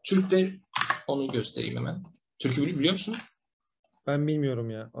 Türk de onu göstereyim hemen. Türk'ü biliyor musun? Ben bilmiyorum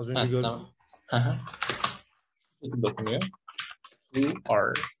ya. Az önce gördüm. Tamam. Dokunuyor. Tu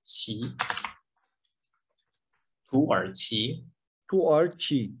er qi. Tu er qi. Tu er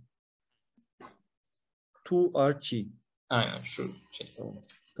qi. Tu er qi. Aynen şu şey.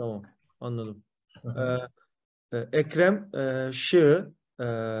 Tamam. Anladım. Ekrem şı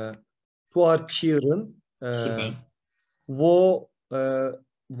tuar çığırın vo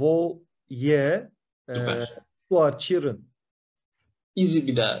ye tuar çığırın. İzi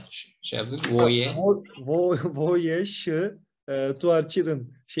bir daha şey yaptık. Vo ye şı tuar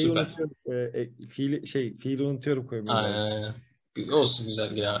çığırın. Şeyi Süper. unutuyorum. Fiili unutuyorum koymayı. Olsun,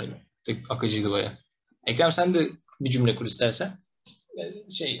 güzel gene akıcıydı baya. Ekrem sen de bir cümle kur istersen.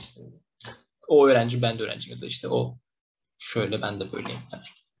 İşte o öğrenci, ben de öğrenciyim ya da işte o şöyle, ben de böyleyim.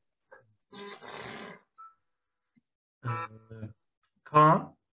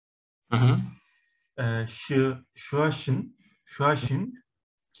 Kaan, Hı. şuaşın,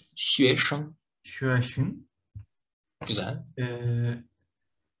 学生 güzel.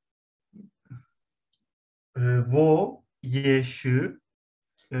 Vo yeşi,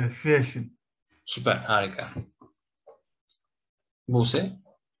 学生 Süper, harika. Buse?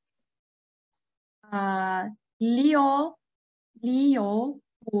 Leo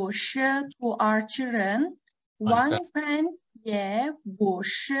我是土耳其人 Wang Pen 也我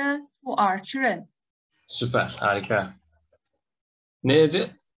是土耳其人 Süper, harika. Ne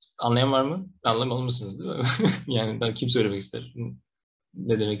dedi? Anlayan var mı? Anlamalı mısınız değil mi? Yani kim söylemek ister?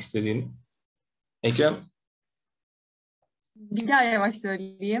 Ne demek istediğini? Ekrem? Bir daha yavaş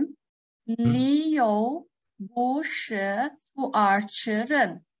söyleyeyim. Leo 不是土耳其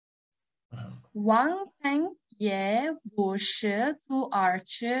人 Wang Pen 也不是土耳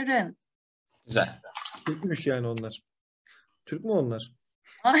其人 Güzel. Türkmüş yani onlar. Türk mü onlar?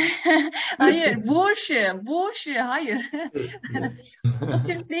 Hayır, bu şu, hayır. O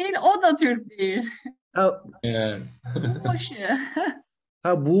Türk değil, o da Türk değil. Ha, Evet. Bu şu.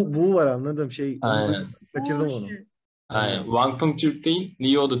 bu var anladım onu Aynen. kaçırdım Bu onu. şu. Aynen. Wang Peng Türk değil,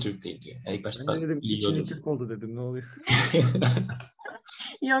 Liu da Türk değil diyor. Yani ilk Ben başta de dedim Liu içinin da. Türk oldu dedim ne oluyor?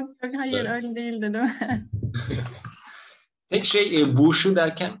 Yok, hayır, Evet. öyle değil dedim. Tek şey bu şu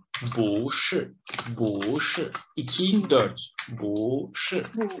derken bu şu, bu şu, 2, 4, bu şu.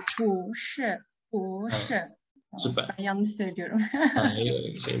 Bu şu. Bu şu. Aynen. Tamam, Süper. ben yanlış söylüyorum.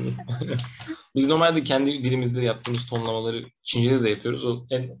 Hayır, şey değil. Biz normalde kendi dilimizde yaptığımız tonlamaları Çince'de de yapıyoruz. O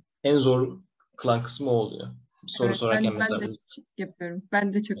en zor kılan kısmı o oluyor. Bir soru Evet, sorarken ben mesela de biz... çok yapıyorum.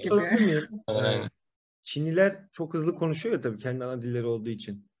 Ben de çok Sorabilir yapıyorum. miyim? Aynen. Çinliler çok hızlı konuşuyor ya tabii kendi ana dilleri olduğu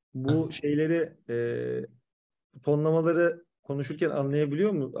için. Bu şeyleri tonlamaları konuşurken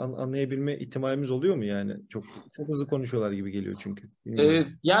anlayabiliyor mu? Anlayabilme ihtimalimiz oluyor mu yani? Çok hızlı konuşuyorlar gibi geliyor çünkü.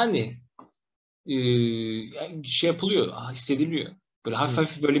 Bilmiyorum. Yani şey yapılıyor, hissediliyor. Böyle hafif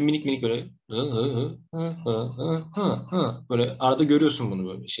hafif böyle minik minik böyle böyle arada görüyorsun bunu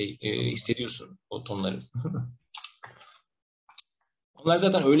böyle hissediyorsun o tonları. Onlar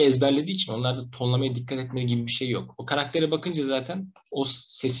zaten öyle ezberlediği için onlarda tonlamaya dikkat etme gibi bir şey yok. O karaktere bakınca zaten o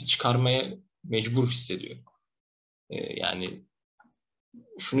sesi çıkarmaya mecbur hissediyor. Yani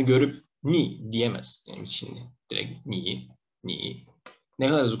şunu görüp ni diyemez. Yani Çinli. Direkt ni. Ne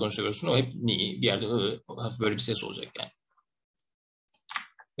kadar hızlı konuşuyorsun o hep ni. Bir yerde hafif böyle bir ses olacak yani.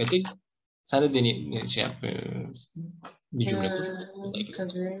 Ve tek sen de şey yap bir cümle kur. Bununla ilgili.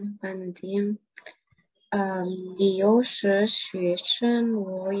 Tabii ben de diyeyim. 你又是学生，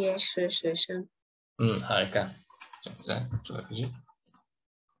我也是学生。 Harika. Çok güzel. Çok akıcı.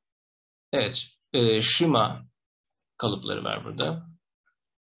 Evet. Şıma kalıpları var burada.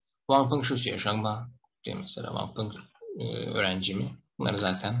 Wang Peng şu yaşanma diye mesela Wang Peng öğrenci mi? Bunları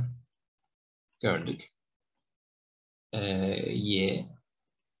zaten gördük. Ye.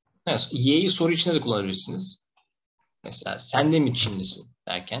 Evet, ye'yi soru içinde de kullanabilirsiniz. Mesela sen de mi Çinlisin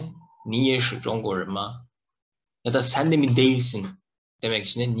derken niye şu Zhongguoren ya da sen de mi değilsin demek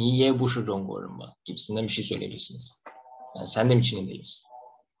için de niye bu şu Zhongguoren gibisinden bir şey söyleyebilirsiniz. Yani sen de mi Çinli değilsin?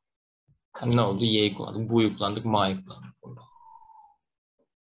 Hani ne oldu? Ye'yi kullandık, bu'yu kullandık, ma'yı kullandık.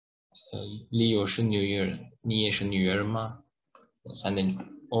 Liu şu New Year, niye şu New Year ma? Sen de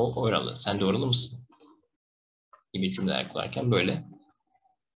o oralı, sen de oralı mısın? Gibi cümleler kurarken böyle.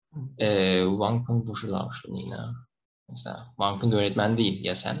 Wang Peng bu şu lao şu Nina. Mesela Wang Peng öğretmen değil,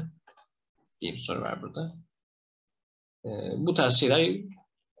 ya sen? Diye bir soru var burada. Bu tarz şeyler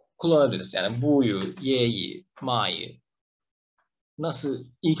kullanabiliriz. Yani bu'yu, ye'yi, ma'yı nasıl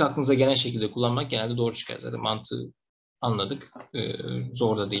ilk aklınıza gelen şekilde kullanmak genelde doğru çıkar. Zaten mantığı anladık.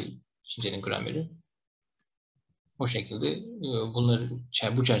 Zor da değil Çince'nin grameri. O şekilde bunları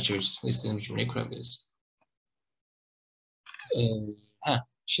bu çerçeve içerisinde istediğimiz cümleyi kurabiliriz.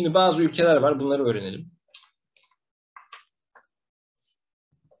 Şimdi bazı ülkeler var. Bunları öğrenelim.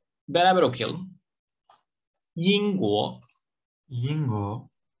 Beraber okuyalım. Yingguo. Yingo,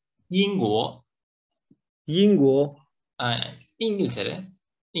 Yingguo. Yinguo, Aynen. İngiltere.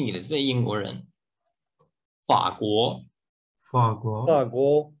 İngilizce Yingguoren. Faguo. Fago,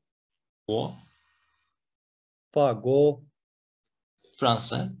 Fago, Guo. Fago,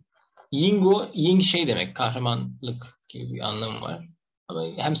 Fransa. Yingo, ying şey demek, kahramanlık gibi bir anlamı var. Ama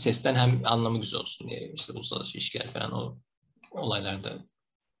hem sesten hem anlamı güzel olsun diye işte uluslararası ilişkiler falan o olaylarda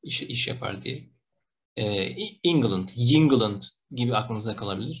iş yapar diye. England, Yingland gibi aklınıza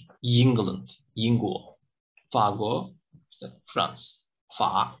kalabilir. Yingland, Yinguo, Fago, işte Frans,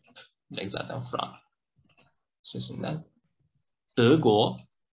 Fa, direkt zaten Fra sesinden. Dego,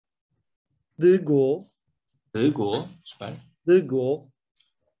 Dıgo, Dego, süper. Dıgo,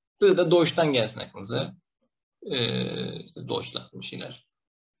 D da Deutsch'tan gelsin aklınıza. İşte Deutschland bir şeyler.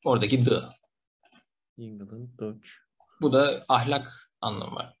 Oradaki D. England, Dutch. Bu da ahlak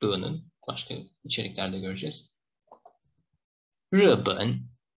anlamı var. D'nın. Başka içeriklerde göreceğiz.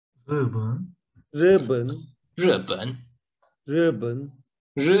 Rıbın. Rıbın, Ribbon, Rıbın. ribbon,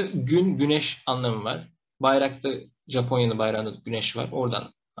 Gün, güneş anlamı var. Bayrakta, Japonya'nın bayrağında güneş var.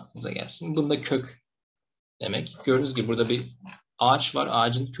 Oradan aklınıza gelsin. Bunda kök demek. Gördüğünüz gibi burada bir ağaç var.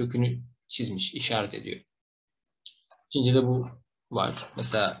 Ağacın kökünü çizmiş, işaret ediyor. Çince'de bu var.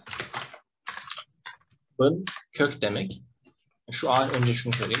 Mesela bın kök demek. Şu ağaç, önce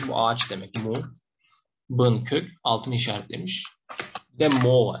şunu söyleyeyim. Bu ağaç demek. Mu. Bın kök. Altını işaretlemiş. Bir de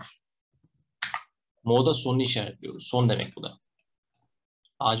mo var. Mo'da sonunu işaretliyor. Son demek bu da.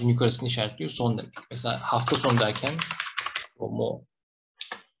 Ağacın yukarısını işaretliyor. Son demek. Mesela hafta sonu derken o mo.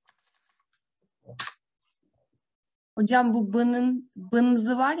 Hocam bu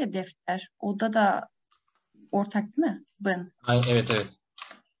bınızı var ya defter. Oda da ortak değil mi? Bın. Evet.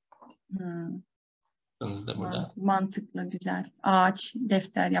 Hmm, Hızlı da burada. mantıklı, güzel. Ağaç,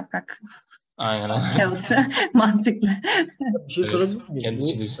 defter, yaprak, Aynen. kağıt. Mantıklı. Bir şey sorabilir miyim? Kendi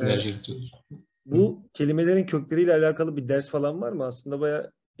içinde bir sinerji yaratıyor. Bu kelimelerin kökleriyle alakalı bir ders falan var mı? Aslında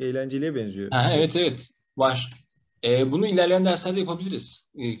bayağı eğlenceliye benziyor. Evet. Var. Bunu ilerleyen derslerde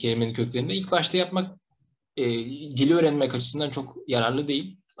yapabiliriz. Kelimenin köklerinde. İlk başta yapmak dili öğrenmek açısından çok yararlı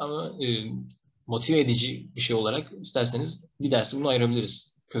değil. Ama motive edici bir şey olarak isterseniz bir dersi bunu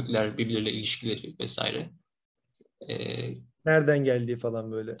ayırabiliriz. Kökler, birbirleriyle ilişkileri vesaire. Nereden geldiği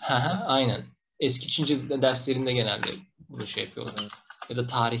falan böyle. Aynen. Eski Çince derslerinde genelde bunu şey yapıyorlar. Ya da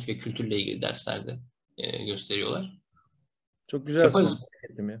tarih ve kültürle ilgili derslerde gösteriyorlar. Çok güzel aslında. Yaparız.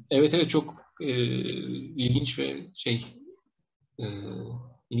 Ya. Evet çok ilginç ve e,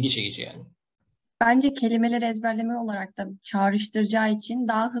 ilgi çekici yani. Bence kelimeleri ezberleme olarak da çağrıştıracağı için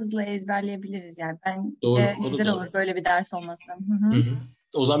daha hızlı ezberleyebiliriz yani. Doğru, Bence o da güzel doğru. olur böyle bir ders olması. Hı.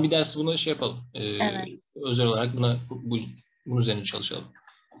 O zaman bir dersi buna şey yapalım. Evet. Özel olarak bunun üzerine çalışalım.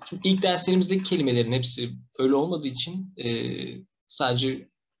 Şimdi ilk derslerimizdeki kelimelerin hepsi öyle olmadığı için sadece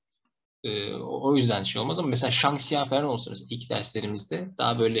o yüzden şey olmaz ama mesela şansiya falan olsa mesela ilk derslerimizde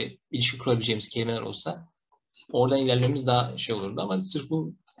daha böyle ilişki kurabileceğimiz kelimeler olsa oradan ilerlememiz daha şey olurdu ama sırf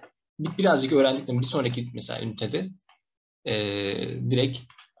bu birazcık öğrendiklerim bir sonraki mesela ünitede direkt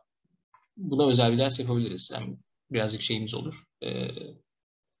buna özel bir ders yapabiliriz. Yani birazcık şeyimiz olur.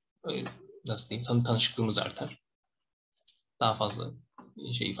 Nasıl diyeyim? Tanışıklığımız artar. Daha fazla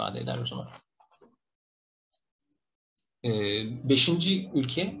şey ifade eder o zaman. Beşinci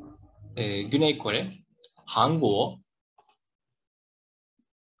ülke Güney Kore. Hanguo.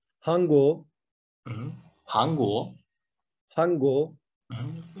 Hango, Hanguo. Hango,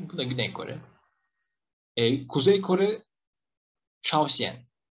 Bu da Güney Kore. Kuzey Kore Şavşen.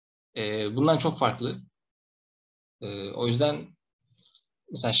 Bundan çok farklı. O yüzden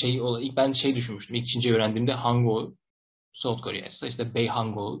mesela ilk ben düşünmüştüm. İlk Çince öğrendiğimde Hanguo South Korea ise işte Bey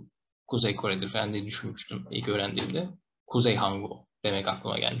Hanguo Kuzey Kore'dir falan diye düşünmüştüm ilk öğrendiğimde. Kuzey Hanguo demek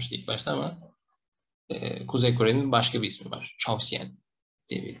aklıma gelmişti ilk başta ama Kuzey Kore'nin başka bir ismi var. Chaosian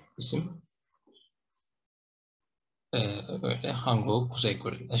diye bir isim. Böyle Hanguo Kuzey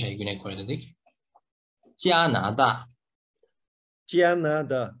Kore, Güney Kore dedik. Canada.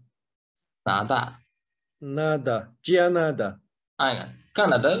 Cianada, Nada. Nada, Cianada. Aynen.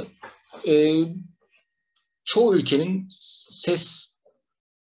 Kanada çoğu ülkenin ses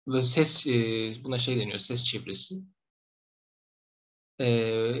buna deniyor, ses çevresi.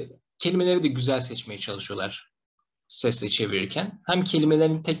 Kelimeleri de güzel seçmeye çalışıyorlar sesle çevirirken. Hem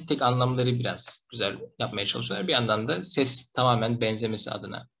kelimelerin tek tek anlamları biraz güzel yapmaya çalışıyorlar. Bir yandan da ses tamamen benzemesi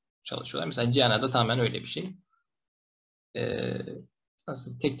adına çalışıyorlar. Mesela Cihana'da tamamen öyle bir şey.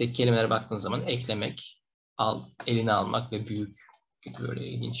 Aslında tek tek kelimelere baktığın zaman eklemek, eline almak ve büyük gibi böyle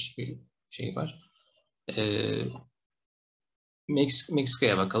ilginç bir şey var.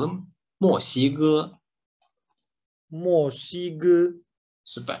 Meksika'ya bakalım. Mosigı. Mosigı,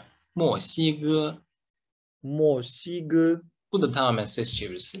 Süper. Mosigı. Mosigı, Bu da tamamen ses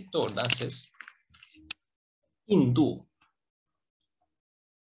çevirisi. Doğrudan ses. Hindu.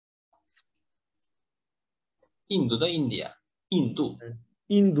 Hindu da India. Hindu.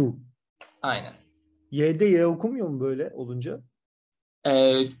 Hindu. Aynen. Y'de Y okumuyor mu böyle olunca?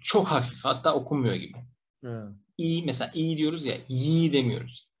 Çok hafif. Hatta okunmuyor gibi. Ha. Mesela i diyoruz ya. Y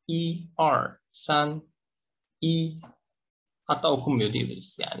demiyoruz. R. Sen. I. Hatta okunmuyor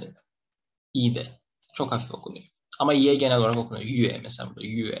diyebiliriz. Yani i de. Çok hafif okunuyor. Ama y genel olarak okunuyor. Yue mesela burada.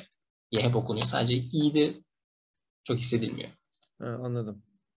 Yue. Y hep okunuyor. Sadece i de çok hissedilmiyor. Ha, anladım.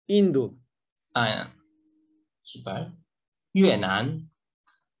 Hindu. Aynen. Süper. Yunan.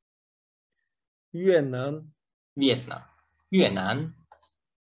 Yunan. Vietnam. Yunan.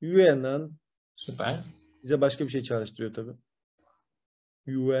 Yunan. Süper. Bize başka bir şey çağrıştırıyor tabii.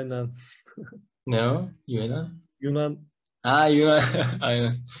 Yunan. Ne o? Yunan. Yunan. Yunan.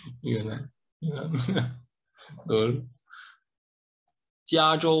 Aynen. Yunan. Doğru.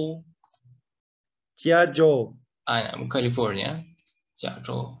 Jiazhou. Jiazhou. Aynen bu Kaliforniya.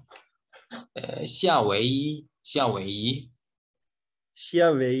 Jiazhou. Xiaowei. Xiaowei.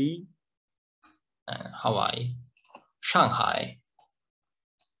 Xiaowei. Hawaii. Shanghai.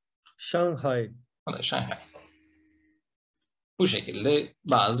 Shanghai. O da Şanghay. Bu şekilde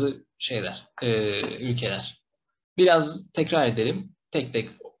bazı ülkeler. Biraz tekrar edelim.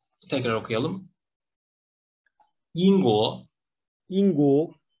 Tekrar okuyalım. Yinguo,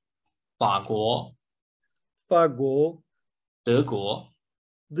 Ingo. Faguo, Fago. Deguo,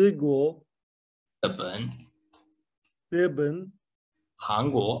 Dego.日本,日本、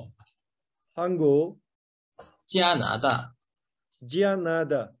 한국, 韩国、 加拿大, 加拿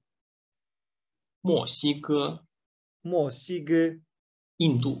大、 墨西哥, 墨西哥、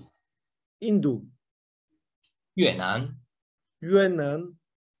 印度, 印度、 越南, 越南、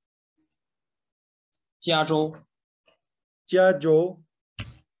 加州, 加州、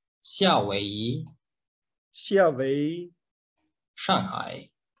 夏威夷, 夏威夷、 Şanghay.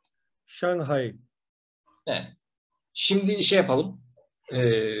 Şanghay. Evet. Şimdi şey yapalım.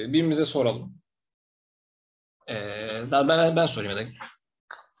 Birbirimize soralım. Ben sorayım ya da.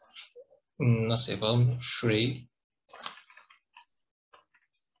 Nasıl yapalım? Şurayı.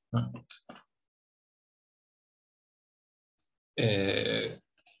 Hı.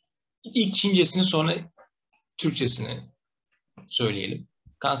 İlk Çincesini sonra Türkçesini söyleyelim.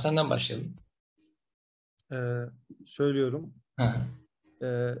 Kaan senden başlayalım. Söylüyorum.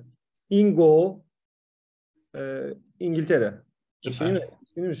 Hı. Ingo, İngiltere. Süper.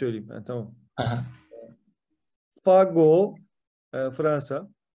 İsmini mi söyleyeyim? Ha, tamam. Hı. Fago, Fransa.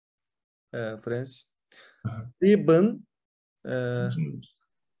 Frans. Hı. Ribbon,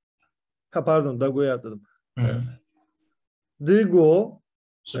 pardon, Dago'ya atladım. Hı. Digo,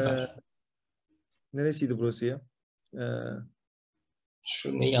 Süper. neresiydi burası ya?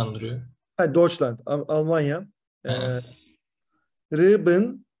 Şu neyi andırıyor? Deutschland, Almanya. Hı.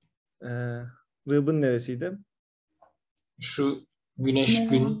 Ribbon, Ribbon neresiydi? Şu güneş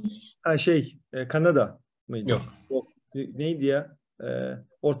gün Kanada mıydı? yok. Neydi ya?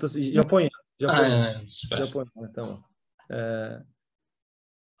 Ortası Japonya. Aynen, süper. Japonya, tamam.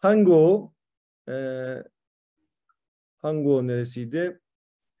 Hango, Hango neresiydi?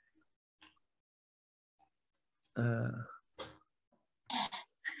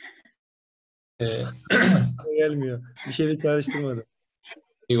 Gelmiyor. Bir şeyle çağrıştırmadı.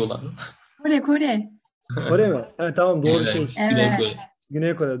 İyi olan. Kore, Kore. Kore mi? Ha, tamam, doğru şey. Güney Evet. Kore.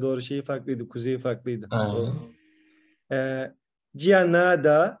 Güney Kore, doğru, şeyi farklıydı. Kuzeyi farklıydı. Aynen.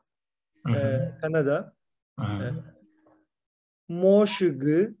 Canada, Hı hı. Kanada. Hı hı.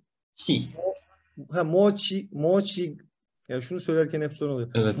 Moşigu, Si. Mochi, ya şunu söylerken hep sorun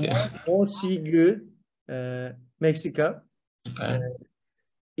oluyor. Evet ya. Mochigu, Meksika. Süper.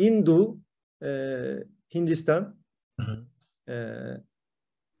 Hindu, Hindistan. Hı hı.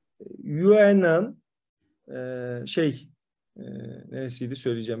 Yunan, neresiydi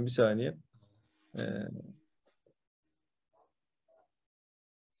söyleyeceğim, bir saniye.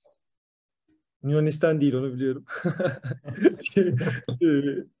 Yunanistan değil, onu biliyorum.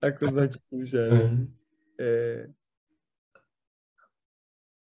 Aklımdan çıktı bir saniye.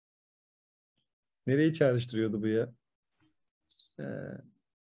 Nereyi çağrıştırıyordu bu ya?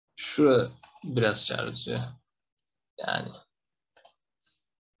 Şura biraz çağrıştırıyor. Yani.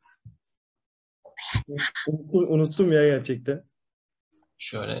 Unuttum ya gerçekten.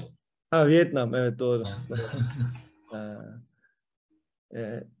 Şöyle. Vietnam, evet, doğru.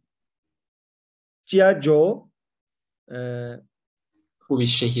 Jiazhou, Bu bir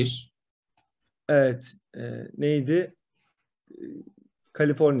şehir. evet, neydi?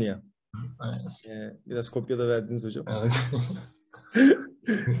 Kaliforniya. Evet. Biraz kopya da verdiniz hocam. Evet.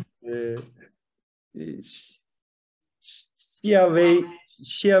 Xiaowei,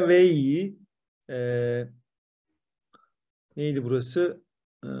 neydi burası?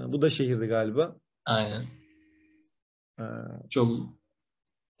 Bu da şehirdi galiba. Aynen. Çok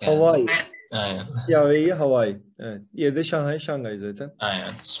yani. Hawaii. Aynen. Xiaowei, Hawaii. Evet. Diğeri de Şanghay zaten.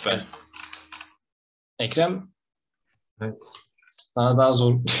 Aynen. Süper. Ekrem, Evet. sana daha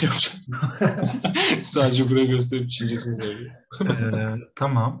zor bir şey yapacağım. Sadece buraya gösterip Çincesini söylüyor.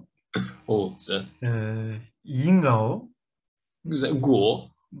 Tamam. O güzel. Yingao, Güzel. Go.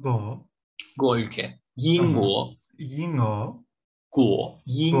 Go, Go ülke. Yingo. Yingao, Go.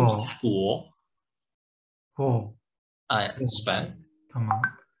 Yingo. Go. Aynen. Süper. Tamam.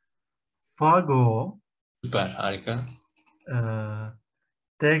 Fago, Süper. Harika.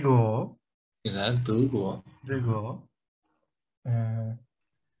 Dago, Güzel. Dego. Dago,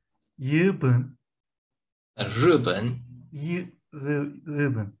 Yibin, Rıbın.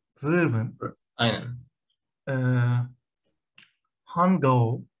 Ribin, Aynen.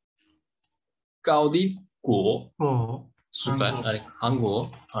 Hangao, Gao değil. Go. Go, Süper. Hango. Harika.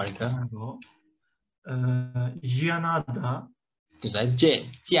 Hango. Harika. Hango, Canada, Güzel.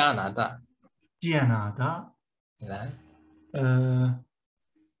 Canada. Canada, Güzel.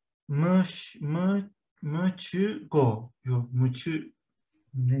 Mıçgo, yok,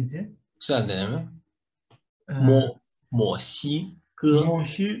 neydi? Güzel deneme. Ee, Moşigı.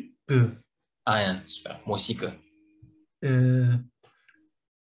 Moşigu, Aynen. Süper. Moşigı.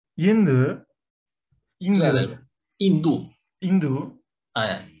 Yindi, Güzel deneme. Hindu. Hindu.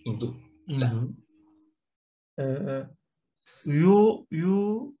 Aynen. Hindu. Güzel. Hindu.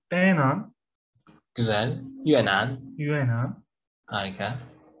 Yunan. Güzel. Yunan. Yunan. Harika.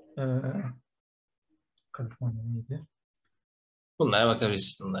 Kaliforniya neydi? Bunlara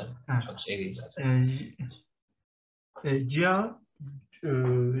bakabilirsin bunlara. Ha. Çok şey değil zaten.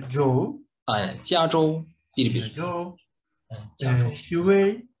 Joe. Aynen. Jiazhou. 1-1. Joe. Evet, Jiazhou.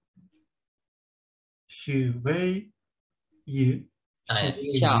 Şivey. Aynen.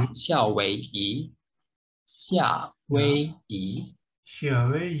 Xiaowei.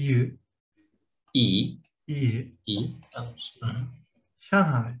 Yi. Tamam. Hı.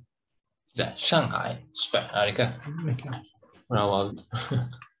 Şanghay. Güzel. Şanghay. Süper. Harika. Mekan. Bravo abi.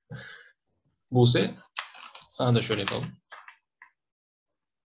 Buse. Sana da şöyle yapalım.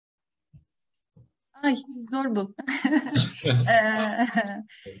 Ay zor bu.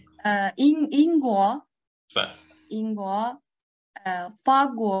 İngo, Süper.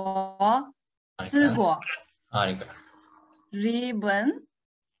 Fago, Harika. Zıgo, Harika. Ribbon,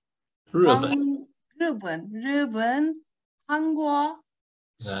 Ribbon, Hango,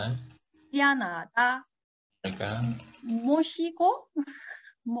 Güzel. Canada, Harika. Moşigo,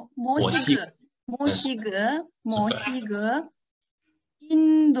 Moşigo,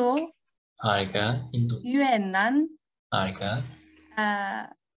 Hindu, Harika. Hindu. Yunan, Harika.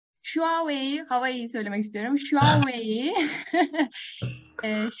 Huawei'yi söylemek istiyorum. Huawei,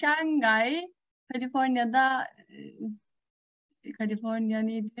 Şangay, Kaliforniya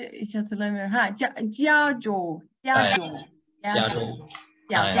neydi? Hiç hatırlamıyorum. Ha, Jiazhou. Jiazhou.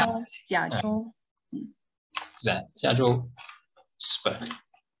 Aynen. Jiazhou. Güzel. Jiazhou. Süper.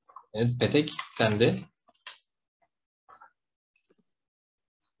 Evet, Petek sen de.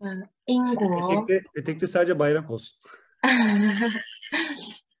 İngo. Etekte sadece bayrak olsun.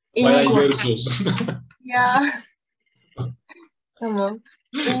 Bayağı İngo. yarısı olsun. Ya. Tamam.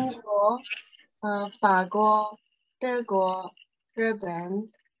 İngo, Fago, Dego,日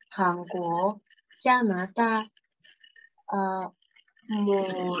本, Hango, Canada,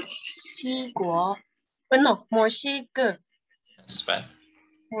 Moşigo. No, Moşigo. Süper.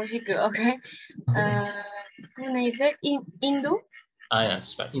 Moşigo, okay. Bu neydi? Hindu, Aynen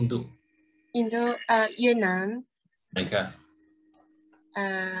süper. Hindu. Yunan. Harika.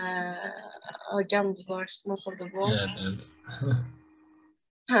 Hocam zor. Nasıldı bu?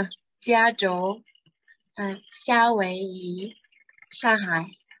 Evet. Jiazhou, Xiaowei, Şanghay.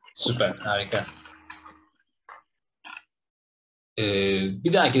 Süper. Harika.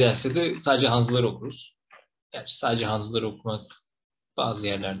 Bir dahaki derste de sadece Hanzıları okuruz. Gerçi sadece Hanzıları okumak bazı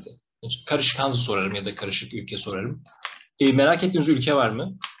yerlerde. Karışık Hanzı sorarım ya da karışık ülke sorarım. Merak ettiğiniz ülke var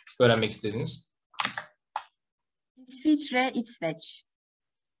mı? Öğrenmek istediğiniz. İsviçre, İsveç.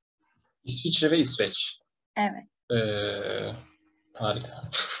 İsviçre ve İsveç. Evet. Harika.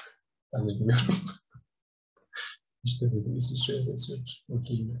 Ben de bilmiyorum. İşte dedim İsviçre ve İsveç.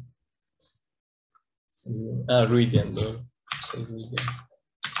 Bakayım. Ruiden doğru. Ruiden.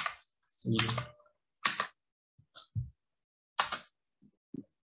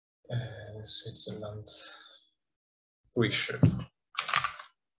 Switzerland. Giriş.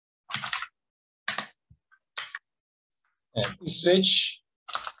 Evet, İsveç.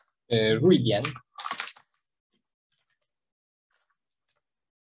 Ruiden.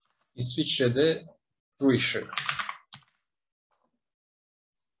 İsviçre'de Giriş.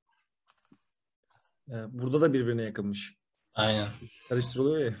 Burada da birbirine yakınmış. Aynen.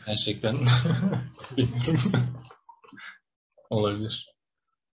 Karıştırılıyor ya. Gerçekten. Bilmiyorum. Olabilir.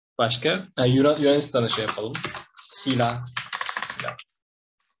 Başka? Yunanistan'a şey yapalım. Silah.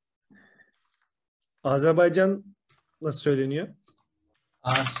 Azerbaycan nasıl söyleniyor?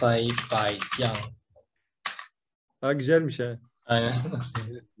 Azerbaycan. Ha, güzelmiş ha. Aynen.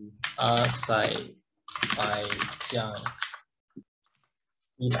 Azerbaycan.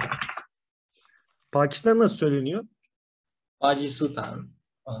 Silah. Pakistan nasıl söyleniyor? Pakistan.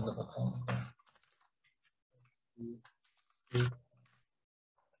 Ona da bakalım.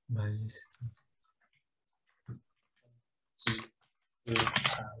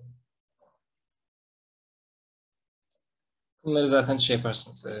 Bunları zaten şey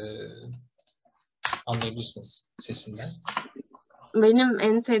yaparsınız. Anlayabilirsiniz sesinden. Benim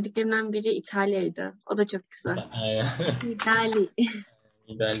en sevdiklerimden biri İtalya'ydı. O da çok güzel. Aynen. İtalya.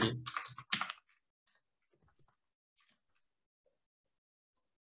 İdali.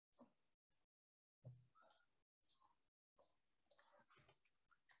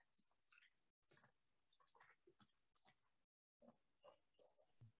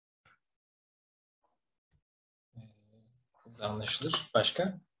 Anlaşılır.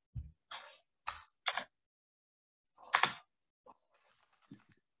 Başka?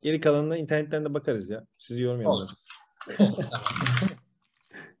 Geri kalanına internetten de bakarız ya. Sizi yormayalım. Olur. Olur, tamam.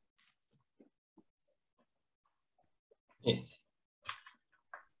 Evet.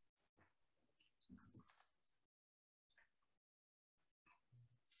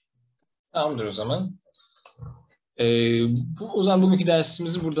 Tamamdır o zaman. O zaman bugünkü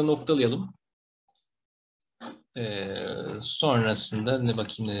dersimizi burada noktalayalım. Sonrasında ne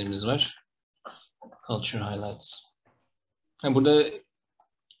bakayım nelerimiz var. Culture Highlights. Burada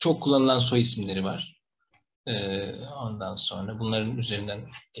çok kullanılan soy isimleri var. Ondan sonra bunların üzerinden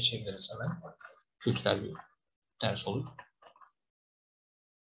geçebiliriz hemen. Kültürel bir ders olur.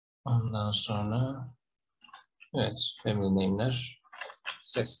 Ondan sonra evet, family name'ler,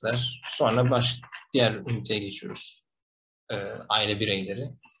 sesler. Sonra diğer üniteye geçiyoruz. Aile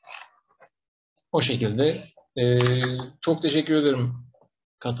bireyleri. O şekilde. Çok teşekkür ederim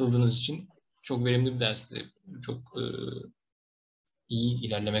katıldığınız için. Çok verimli bir dersti. Çok iyi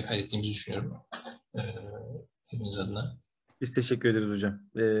ilerleme kaydettiğimizi düşünüyorum. Hepiniz adına. Biz teşekkür ederiz hocam.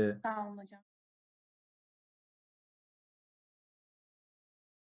 Sağ olun hocam.